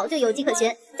爱早就有迹可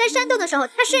循，在山洞的时候，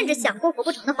他甚至想过活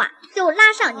不成的话，就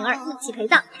拉上宁儿一起陪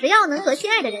葬，只要能和心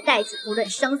爱的人在一起，无论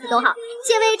生死都好。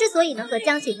谢薇之所以能和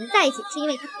江雪宁在一起，是因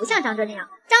为她不像张遮那样，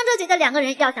张遮觉得两个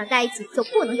人要想在一起就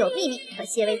不能有秘密，可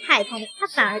谢薇太聪明，她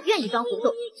反而愿意装糊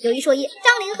涂。有一说一，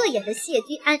张凌赫演的谢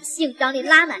居安性张力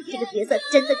拉满，这个角色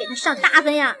真的给他上大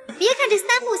分呀！别看这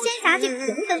3部仙侠剧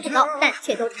评分不高，但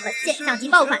却都成了现象级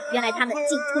爆款。原来他们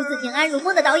竟出自平安如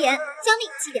梦的导演，香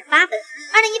蜜7.8分。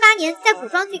2018年在古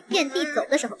装剧遍地走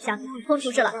的时候，香蜜横空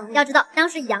出世了。要知道当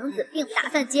时杨紫并不打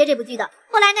算接这部剧的，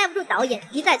后来耐不住导演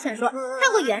一再劝说，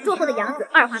看过原著后的杨紫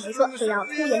二话没说就要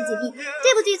出演紧密。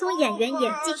这部剧从演员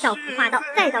演技到服化道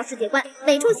再到世界观，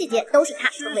每处细节都是他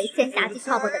成为仙侠剧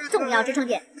top 的重要支撑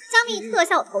点。香蜜特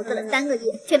效投资了3个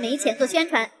亿，却没钱做宣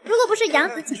传，如果不是杨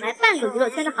紫请来半个娱乐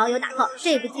圈的好友打 call，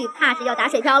 这部剧怕是要打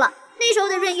水漂了。那时候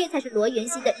的润玉才是罗云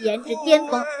熙的颜值巅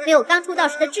峰，没有刚出道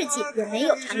时的稚气，也没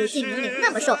有长野烬明玲那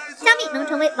么瘦。香蜜能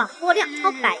成为网播量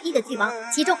超100亿的剧王，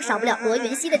其中少不了罗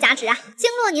云熙的加持啊。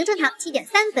星落凝成糖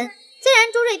7.3分。虽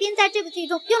然朱瑞斌在这部剧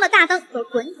中用了大灯和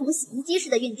滚筒洗衣机式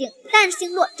的运镜，但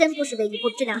星落真不失为一部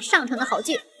质量上乘的好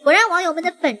剧。果然网友们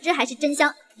的本质还是真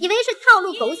香，以为是套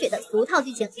路狗血的俗套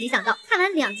剧情，没想到看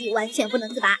完2季完全不能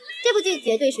自拔。这部剧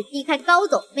绝对是低开高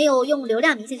走，没有用流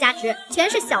量明星加持，全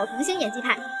是小童星演技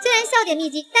派。虽然笑点密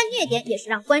集，但虐点也是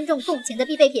让观众共情的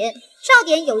必备品。少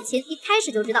典有情一开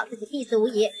始就知道自己必死无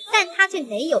疑，但他却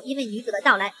没有因为女主的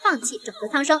到来放弃拯救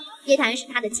苍生。叶檀是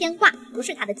他的牵挂，不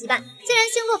是他的羁绊。虽然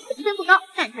星落评分不高，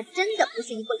但它真的不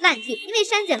是一部烂剧，因为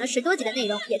删减了10多集的内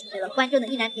容，也成为了观众的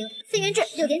意难平。次元制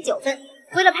6.9分。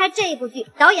为了拍这一部剧，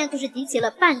导演可是集齐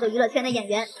了半个娱乐圈的演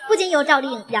员，不仅有赵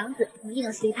丽颖、杨紫一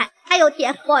定实力派，还有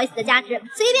TFBOYS 的加持，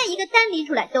随便一个单拎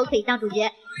出来都可以当主角。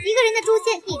一个人的诛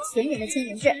仙，一群人的青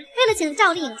云志。为了请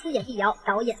赵丽颖出演碧瑶，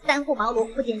导演3顾茅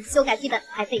庐，不仅修改剧本，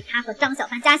还被她和张小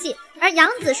帆加戏。而杨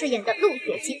紫饰演的陆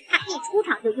雪琪，她一出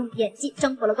场就用演技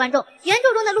征服了观众。原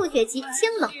著中的陆雪琪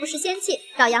清冷不失仙气，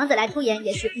找杨紫来出演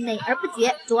也是美而不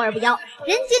绝，拙而不妖，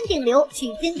人间顶流，取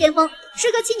经巅峰。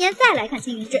时隔7年再来看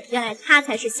青云志，原来她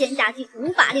才是仙侠剧无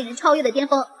法令人超越的巅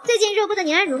峰。最近热播的《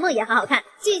宁安如梦》也很好看，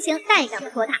剧情带感不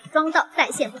拖沓，妆造再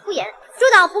现不敷衍。朱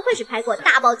导不愧是拍过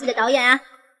大爆剧的导演啊！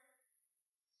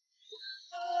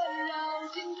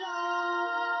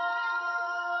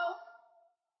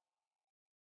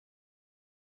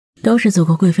都是做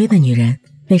过贵妃的女人，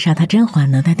为啥她甄嬛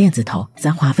能戴电子头，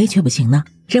咱华妃却不行呢？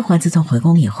甄嬛自从回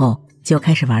宫以后，就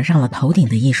开始玩上了头顶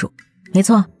的艺术。没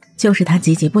错，就是她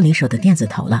集结不离手的电子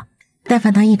头了。但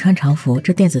凡她一穿常服，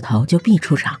这电子头就必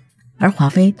出场。而华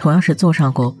妃同样是坐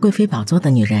上过贵妃宝座的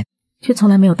女人，却从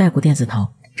来没有戴过电子头，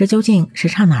这究竟是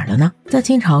差哪儿了呢？在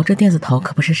清朝，这电子头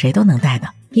可不是谁都能戴的，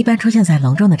一般出现在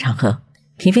隆重的场合，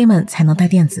嫔妃们才能戴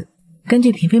电子。根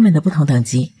据嫔妃们的不同等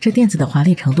级，这电子的华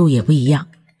丽程度也不一样。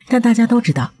但大家都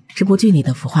知道，这部剧里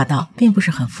的服化道并不是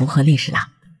很符合历史啦。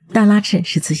大拉翅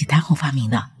是慈禧太后发明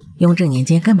的，雍正年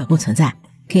间根本不存在。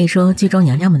可以说，剧中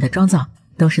娘娘们的妆造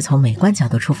都是从美观角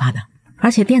度出发的。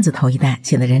而且电子头一戴，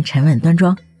显得人沉稳端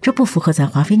庄，这不符合咱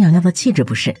华妃娘娘的气质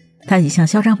不是？她一向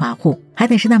嚣张跋扈，还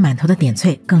得是那满头的点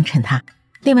翠更衬她。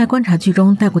另外观察剧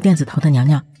中戴过电子头的娘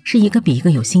娘是一个比一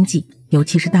个有心计，尤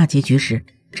其是大结局时，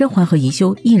甄嬛和宜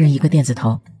修一人一个电子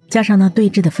头，加上那对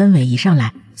峙的氛围一上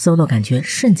来，solo 感觉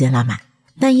瞬间拉满。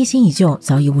但一心一旧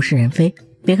早已物是人非，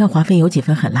别看华妃有几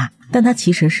分狠辣，但她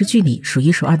其实是剧里数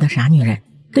一数二的傻女人。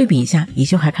对比一下，宜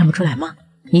修还看不出来吗？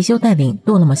宜修带领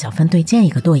剁了么小分队见一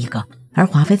个剁一个，而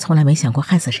华妃从来没想过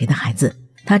害死谁的孩子，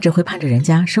她只会盼着人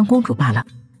家生公主罢了。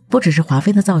不只是华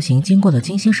妃的造型经过了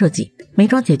精心设计，眉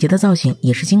庄姐姐的造型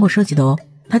也是经过设计的哦。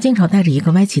她经常戴着一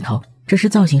个歪旗头，这是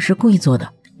造型师故意做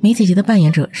的。梅姐姐的扮演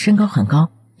者身高很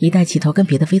高，一戴旗头跟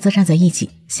别的妃子站在一起，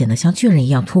显得像巨人一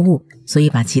样突兀，所以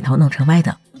把旗头弄成歪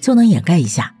的，就能掩盖一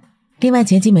下。另外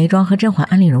前期眉庄和甄嬛、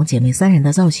安陵容姐妹3人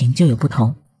的造型就有不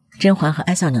同，甄嬛和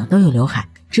艾笑娘都有刘海，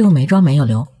只有眉庄没有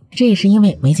留，这也是因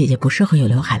为梅姐姐不适合有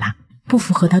刘海啦，不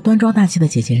符合她端庄大气的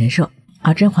姐姐人设。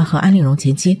而甄嬛和安陵容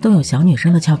前期都有小女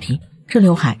生的俏皮，这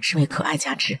刘海是为可爱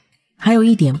加持。还有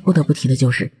一点不得不提的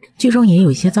就是，剧中也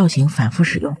有一些造型反复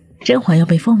使用。甄嬛要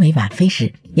被封为婉妃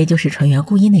时，也就是纯元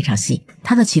故衣那场戏，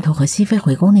她的旗头和熹妃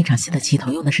回宫那场戏的旗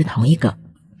头用的是同一个。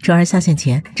这儿下线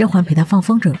前，甄嬛陪她放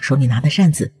风筝，手里拿的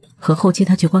扇子，和后期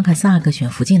她去观看3阿哥选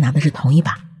福晋拿的是同一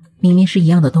把。明明是一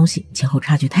样的东西，前后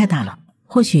差距太大了。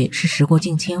或许是时过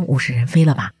境迁，物是人非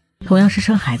了吧。同样是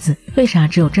生孩子，为啥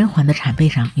只有甄嬛的产背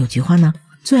上有菊花呢？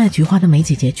最爱菊花的梅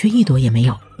姐姐却一朵也没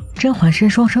有。甄嬛生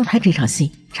双生胎这场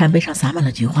戏，产背上洒满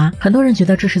了菊花，很多人觉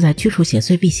得这是在驱除邪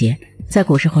祟辟邪。在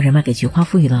古时候，人们给菊花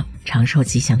赋予了长寿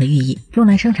吉祥的寓意，用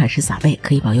来生产时撒背，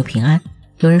可以保佑平安。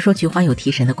有人说菊花有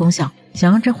提神的功效，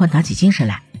想让甄嬛打起精神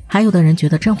来。还有的人觉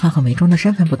得甄嬛和眉庄的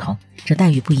身份不同，这待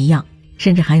遇不一样。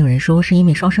甚至还有人说是因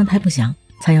为双生胎不祥，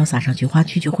才要撒上菊花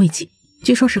驱除晦气。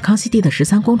据说是康熙帝的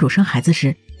13公主生孩子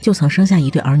时，就曾生下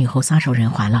一对儿女后撒手人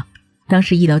寰了。当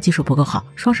时医疗技术不够好，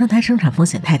双生胎生产风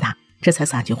险太大，这才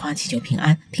撒菊花祈求平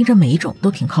安，听着每一种都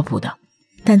挺靠谱的。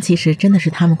但其实真的是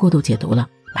他们过度解读了。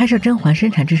拍摄甄嬛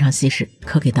生产这场戏时，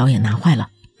可给导演难坏了。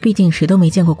毕竟谁都没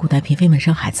见过古代嫔妃们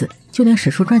生孩子，就连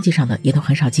史书传记上的也都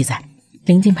很少记载。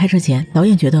临近拍摄前，导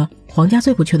演觉得皇家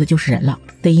最不缺的就是人了，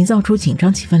得营造出紧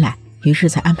张气氛来，于是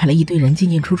才安排了一堆人进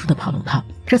进出出的跑龙套，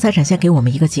这才展现给我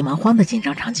们一个急忙慌的紧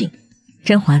张场景。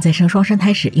甄嬛在生双生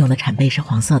胎时用的产背是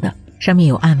黄色的，上面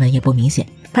有暗纹也不明显，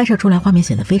拍摄出来画面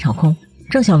显得非常空。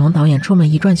郑晓龙导演出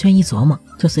门一转圈一琢磨，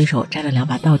就随手摘了2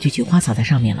把道具菊花撒在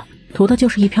上面了，图的就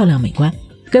是一漂亮美观，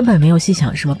根本没有细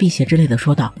想什么辟邪之类的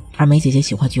说道。而梅姐姐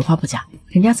喜欢菊花不假，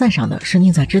人家赞赏的是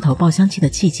拧在枝头爆香气的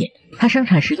气节。她生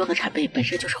产时用的产背本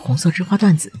身就是红色枝花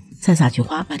段子，再撒菊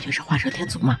花完全是画蛇添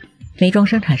足嘛。眉庄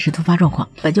生产时突发状况，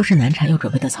本就是难产又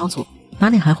准备的仓促，哪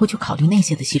里还会去考虑那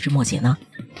些的细枝末节呢？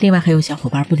另外还有小伙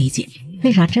伴不理解，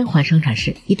为啥甄嬛生产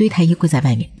时一堆太医跪在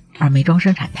外面，而没装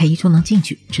生产，太医就能进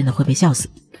去，真的会被笑死。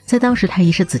在当时，太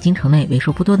医是紫禁城内为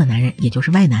数不多的男人，也就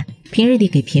是外男，平日里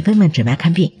给嫔妃们诊脉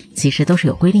看病，其实都是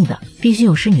有规定的，必须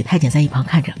有侍女太监在一旁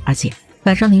看着，而且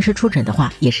晚上临时出诊的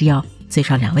话，也是要最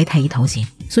少2位太医同行。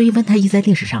所以温太医在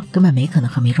历史上根本没可能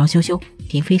和眉庄羞羞、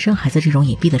嫔妃生孩子这种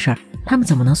隐蔽的事儿，他们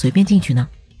怎么能随便进去呢？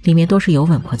里面都是由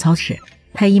稳婆操持，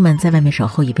太医们在外面守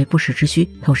候以备不时之需，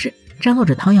同时张罗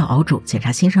着汤药熬煮、检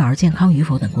查新生儿健康与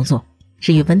否等工作。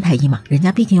至于温太医嘛，人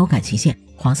家毕竟有感情线，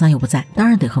皇上又不在，当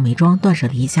然得和眉庄断舍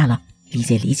离一下了。理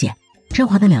解。甄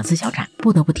嬛的2次小产，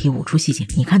不得不提5处细节，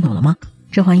你看懂了吗？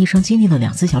甄嬛一生经历了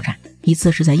2次小产，一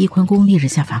次是在翊坤宫烈日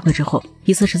下罚跪之后，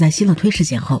一次是在希勒推事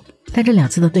件后，但这2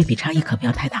次的对比差异可不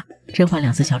要太大。甄嬛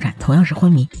2次小产同样是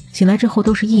昏迷，醒来之后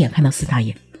都是一眼看到4大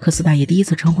爷，可4大爷第1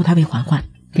次称呼她为嬛嬛，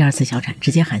第2次小产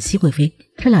直接喊熹贵妃，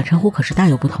这俩称呼可是大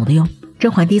有不同的哟。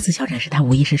甄嬛第1次小产时，她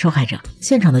无疑是受害者，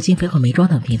现场的静妃和眉庄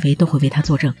等嫔妃都会为她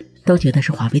作证，都觉得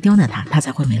是华妃刁难她，她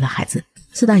才会没了孩子。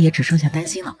4大爷只剩下担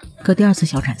心了。可第2次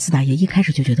小产，4大爷一开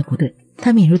始就觉得不对，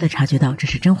他敏锐地察觉到这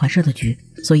是甄嬛设的局，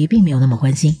所以并没有那么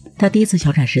关心。他第1次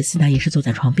小产时，4大爷是坐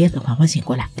在床边等嬛嬛醒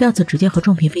过来，第2次直接和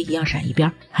众嫔妃一样闪一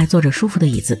边，还坐着舒服的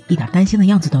椅子，一点担心的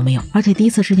样子都没有。而且第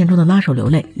1次事件中的拉手流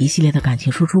泪，一系列的感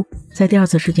情输出，在第2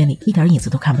次事件里一点影子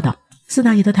都看不到。4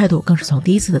大爷的态度更是从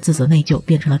第1次的自责内疚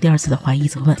变成了第2次的怀疑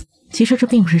责问。其实这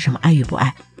并不是什么爱与不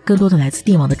爱，更多的来自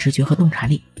帝王的直觉和洞察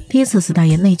力。第1次4大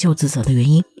爷内疚自责的原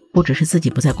因，不只是自己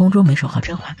不在宫中没守好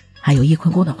甄嬛，还有翊坤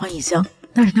宫的欢宜香，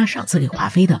那是他赏赐给华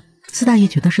妃的。4大爷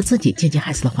觉得是自己间接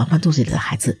害死了嬛嬛肚子里的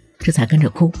孩子，这才跟着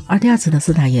哭。而第2次的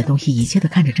4大爷东西一切的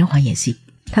看着甄嬛演戏，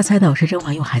他猜到是甄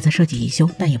嬛用孩子设计宜修，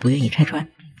但也不愿意拆穿，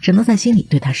只能在心里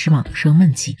对他失望生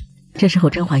闷气。这时候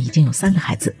甄嬛已经有3个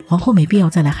孩子，皇后没必要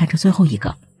再来害这最后一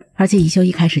个。而且宜修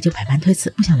一开始就百般推辞，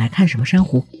不想来看什么珊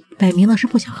瑚，摆明了是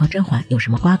不想和甄嬛有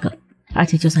什么瓜葛。而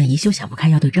且就算宜修想不开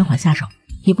要对甄嬛下手，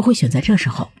也不会选在这时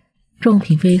候。众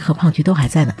嫔妃和胖菊都还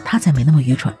在呢，他才没那么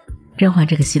愚蠢。甄嬛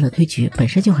这个希勒推局本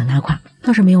身就很拉胯，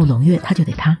要是没有胧月，他就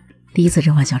得塌。第1次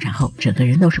甄嬛小产后，整个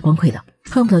人都是崩溃的，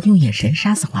恨不得用眼神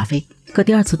杀死华妃。可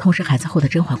第2次痛失孩子后的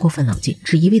甄嬛过分冷静，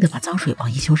只一味的把脏水往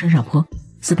宜修身上泼。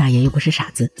4大爷又不是傻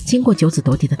子，经过9子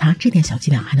夺嫡的他，这点小伎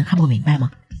俩还能看不明白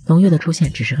吗？胧月的出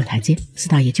现只是个台阶，4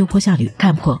大爷就坡下驴，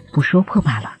看破不说破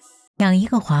罢了。养一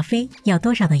个华妃要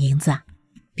多少的银子啊？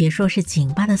别说是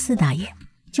紧巴的4大爷，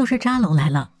就是扎龙来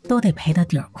了都得赔的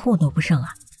底儿裤都不剩啊。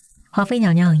华妃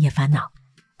娘娘也烦恼，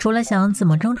除了想怎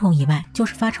么争宠以外，就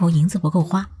是发愁银子不够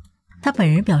花。她本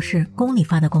人表示，宫里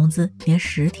发的工资连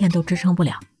10天都支撑不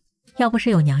了，要不是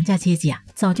有娘家接济啊，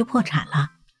早就破产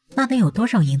了。那得有多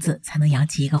少银子才能养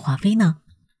起一个华妃呢？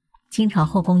清朝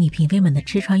后宫里嫔妃们的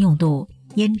吃穿用度、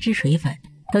胭脂水粉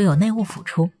都有内务府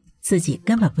出，自己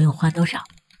根本不用花多少。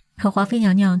可华妃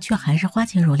娘娘却还是花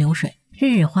钱如流水，日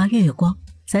日花月月光。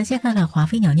咱先看看华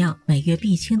妃娘娘每月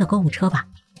必清的购物车吧。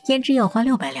胭脂要花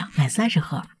600两买30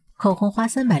盒，口红花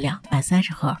300两买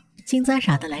30盒，金簪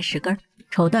啥的来10根，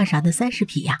绸缎啥的30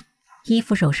匹呀。衣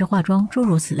服、首饰、化妆诸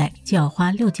如此类就要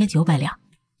花6900两。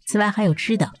此外还有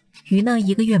吃的，鱼呢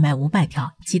1个月买500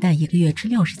条，鸡蛋1个月吃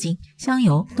60斤，香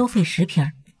油都费10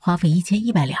瓶，花费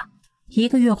1100两。1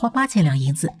个月花8000两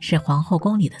银子，是皇后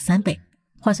宫里的3倍。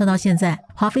换算到现在，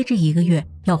华妃这1个月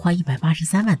要花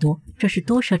183万多，这是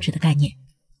多奢侈的概念。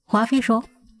华妃说，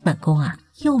本宫啊，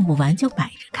用不完就摆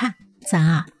着看，咱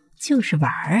啊就是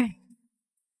玩儿。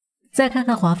再看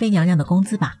看华妃娘娘的工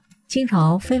资吧，清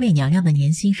朝妃尉娘娘的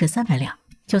年薪是300两，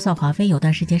就算华妃有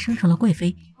段时间升成了贵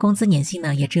妃，工资年薪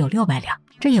呢也只有600两，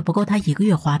这也不够她1个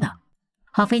月花的。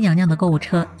华妃娘娘的购物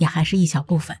车也还是一小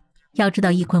部分，要知道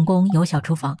翊坤宫有小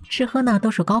厨房，吃喝呢都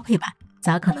是高配版，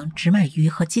咋可能只买鱼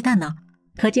和鸡蛋呢？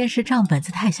可见是账本子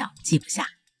太小，记不下。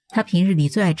她平日里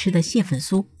最爱吃的蟹粉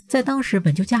酥，在当时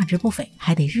本就价值不菲，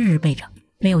还得日日备着，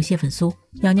没有蟹粉酥，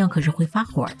娘娘可是会发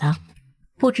火的。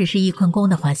不只是翊坤宫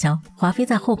的花销，华妃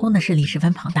在后宫的势力十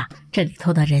分庞大，这里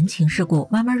头的人情世故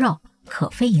弯弯绕，可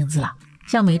费银子了。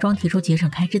像眉庄提出节省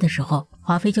开支的时候，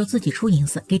华妃就自己出银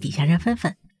子给底下人分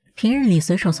分。平日里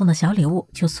随手送的小礼物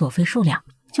就所费数量，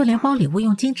就连包礼物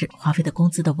用金纸，华妃的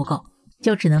工资都不够，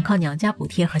就只能靠娘家补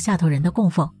贴和下头人的供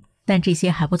奉。但这些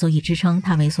还不足以支撑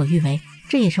她为所欲为，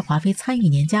这也是华妃参与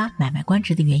年家买卖官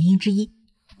职的原因之一。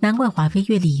难怪华妃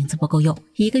月例银子不够用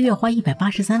，1个月花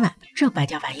183万，这败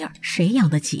家玩意儿谁养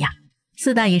得起呀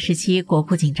？4大爷时期国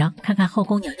库紧张，看看后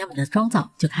宫娘娘们的妆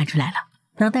造就看出来了，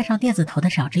能戴上辫子头的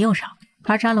少之又少。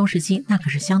而扎龙时期那可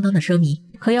是相当的奢靡，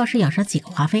可要是养上几个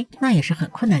华妃，那也是很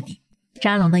困难的。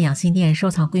扎龙的养心殿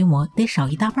收藏规模得少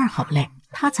一大半，好不嘞？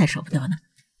他才舍不得呢。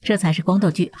这才是宫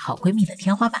斗剧好闺蜜的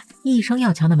天花板，一生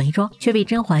要强的眉庄却被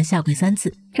甄嬛下跪3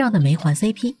次，这样的眉嬛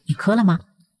CP 你磕了吗？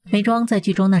眉庄在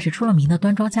剧中那是出了名的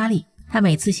端庄佳丽，他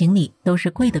每次行礼都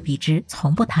是跪得笔直，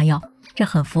从不塌腰，这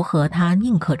很符合他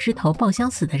宁可枝头抱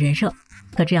香死的人设。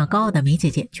可这样高傲的梅姐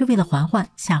姐却为了嬛嬛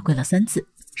下跪了3次，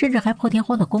甚至还破天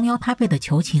荒的弓腰踏背的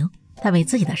求情。她为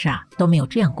自己的事都没有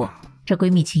这样过，这闺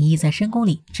蜜情谊在深宫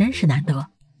里真是难得。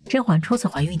甄嬛初次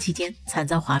怀孕期间惨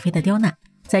遭华妃的刁难，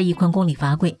在翊坤宫里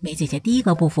罚跪，梅姐姐第一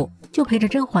个不服，就陪着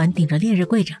甄嬛顶着烈日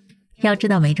跪着。要知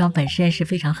道梅庄本身是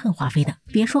非常恨华妃的，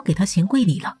别说给她行跪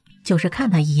礼了，就是看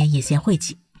她一眼也嫌晦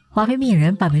气。华妃命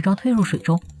人把梅庄推入水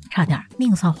中，差点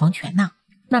命丧黄泉呐！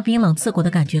那冰冷刺骨的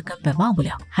感觉根本忘不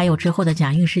了。还有之后的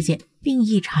假孕事件、病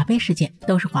疫茶杯事件，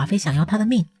都是华妃想要她的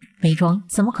命，梅庄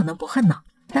怎么可能不恨呢？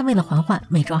但为了嬛嬛，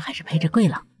梅庄还是陪着跪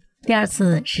了。第二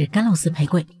次是甘露寺陪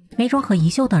跪，梅庄和宜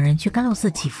修等人去甘露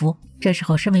寺祈福，这时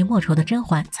候身为莫愁的甄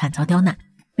嬛惨遭刁难，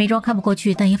梅庄看不过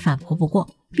去，但也反驳不过，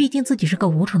毕竟自己是个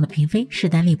无宠的嫔妃，势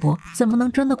单力薄，怎么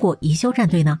能争得过宜修战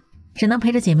队呢？只能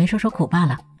陪着姐妹受受苦罢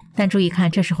了。但注意看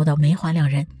这时候的梅嬛两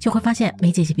人，就会发现梅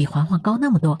姐姐比嬛嬛高那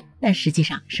么多，但实际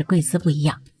上是跪姿不一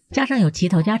样，加上有齐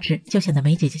头加持，就显得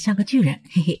梅姐姐像个巨人，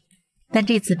嘿嘿。但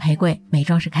这次陪跪，梅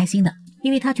庄是开心的，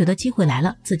因为她觉得机会来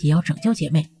了，自己要拯救姐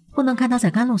妹，不能看她在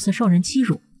甘露寺受人欺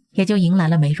辱，也就迎来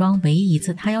了梅庄唯一一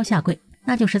次塌腰下跪，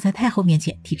那就是在太后面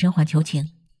前替甄嬛求情。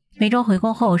梅庄回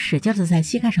宫后使劲的在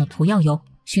膝盖上涂药油，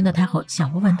熏得太后想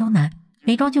不闻都难。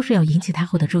梅庄就是要引起太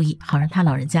后的注意，好让她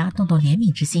老人家动动怜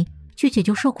悯之心，去解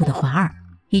救受苦的嬛儿。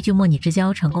一句莫逆之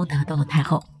交，成功打动了太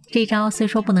后。这一招虽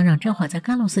说不能让甄嬛在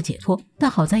甘露寺解脱，但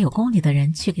好在有宫里的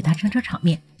人去给她撑撑场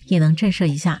面，也能震慑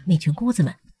一下那群姑子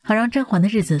们，好让甄嬛的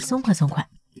日子松快松快。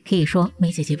可以说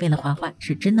梅姐姐为了嬛嬛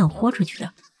是真能豁出去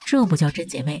的，这不叫真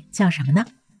姐妹，叫什么呢？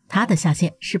她的下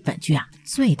线是本剧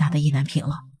最大的意难平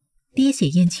了。滴血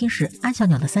验亲时，安小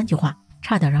鸟的3句话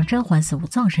差点让甄嬛死无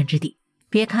葬身之地。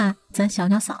别看咱小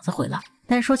鸟嗓子毁了，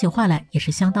但说起话来也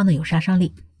是相当的有杀伤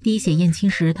力。滴血验亲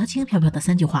时，她轻飘飘的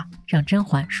3句话让甄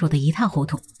嬛说得一塌糊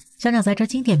涂。小鸟在这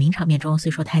经典名场面中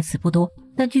虽说台词不多，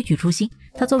但句句诛心。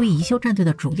她作为宜修战队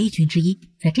的主力军之一，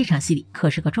在这场戏里可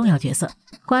是个重要角色。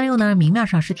瓜六呢，明面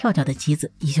上是跳脚的棋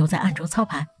子，宜修在暗中操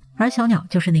盘，而小鸟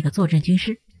就是那个坐镇军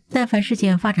师。但凡事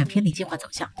件发展偏离计划走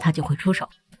向，他就会出手。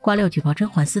瓜六举报甄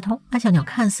嬛私通，安小鸟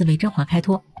看似为甄嬛开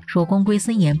脱，说宫规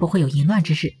森严，不会有淫乱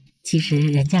之事。其实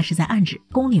人家是在暗指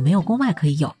宫里没有宫外可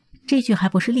以有，这句还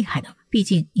不是厉害的，毕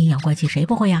竟阴阳怪气谁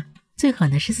不会呀？最狠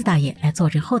的是4大爷来坐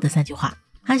镇后的3句话。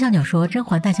安小鸟说甄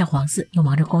嬛诞下皇嗣，又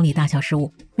忙着宫里大小事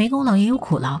务，没功劳也有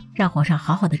苦劳，让皇上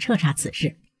好好的彻查此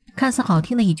事。看似好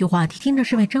听的一句话，听着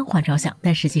是为甄嬛着想，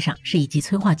但实际上是一剂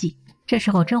催化剂。这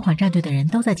时候甄嬛战队的人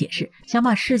都在解释，想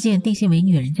把事件定性为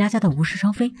女人家的无事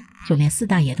生非，就连4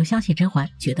大爷都相信甄嬛，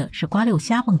觉得是瓜六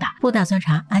瞎蹦跶，不打算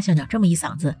查。安小鸟这么一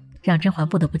嗓子，让甄嬛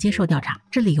不得不接受调查，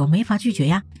这理由没法拒绝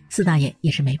呀，4大爷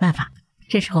也是没办法。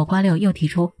这时候瓜六又提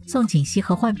出宋锦汐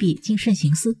和浣碧竟慎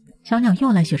行私，小鸟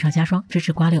又来雪上加霜，支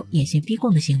持瓜六严刑逼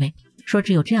供的行为，说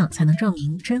只有这样才能证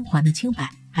明甄嬛的清白，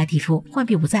还提出浣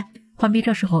碧不在，浣碧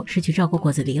这时候是去照顾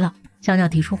果子狸了。小鸟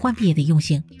提出浣碧也得用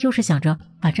刑，就是想着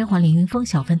把甄嬛凌云峰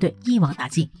小分队一网打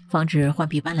尽，防止浣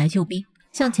碧搬来救兵。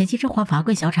像前期甄嬛罚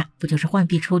跪小产，不就是浣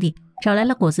碧出力找来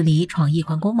了果子狸闯翊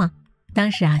坤宫吗？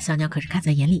当时小鸟可是看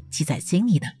在眼里记在心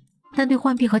里的。但对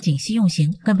浣碧和锦汐用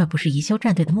刑根本不是宜修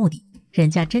战队的目的，人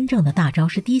家真正的大招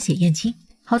是滴血验亲，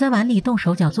好在碗里动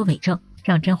手脚做伪证，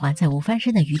让甄嬛再无翻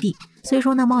身的余地。虽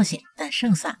说那冒险，但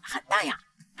胜算很大呀。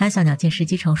安小鸟见时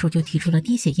机成熟，就提出了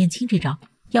滴血验亲这招，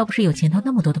要不是有前头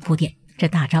那么多的铺垫，这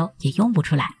大招也用不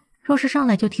出来。若是上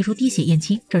来就提出滴血验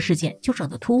亲，这事件就整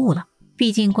得突兀了，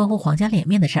毕竟关乎皇家脸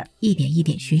面的事儿，一点一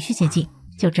点循序渐进，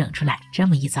就整出来这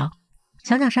么一遭。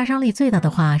小鸟杀伤力最大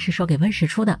的话是说给温实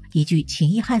初的一句情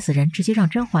义害死人，直接让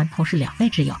甄嬛同是2位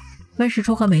挚友。温实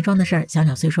初和梅庄的事儿，小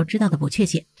鸟虽说知道的不确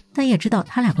切，但也知道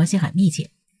他俩关系很密切。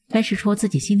温实初自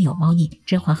己心里有猫腻，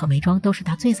甄嬛和梅庄都是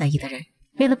他最在意的人，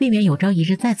为了避免有朝一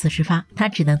日再次事发，他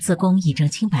只能自宫以证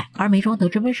清白。而梅庄得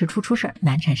知温实初出事，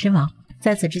难产身亡。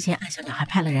在此之前，安小鸟还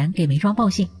派了人给梅庄报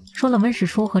信，说了温实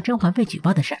初和甄嬛被举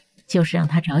报的事儿，就是让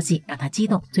他着急，让他激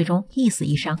动，最终一死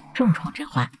一伤，重创甄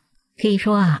嬛。可以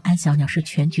说安小鸟是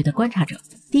全局的观察者，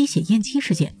滴血验亲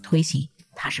事件推行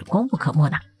他是功不可没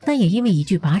的。但也因为一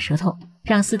句拔舌头，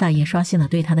让4大爷刷新了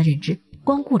对他的认知，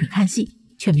光顾着看戏，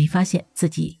却没发现自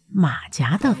己马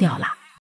甲都掉了。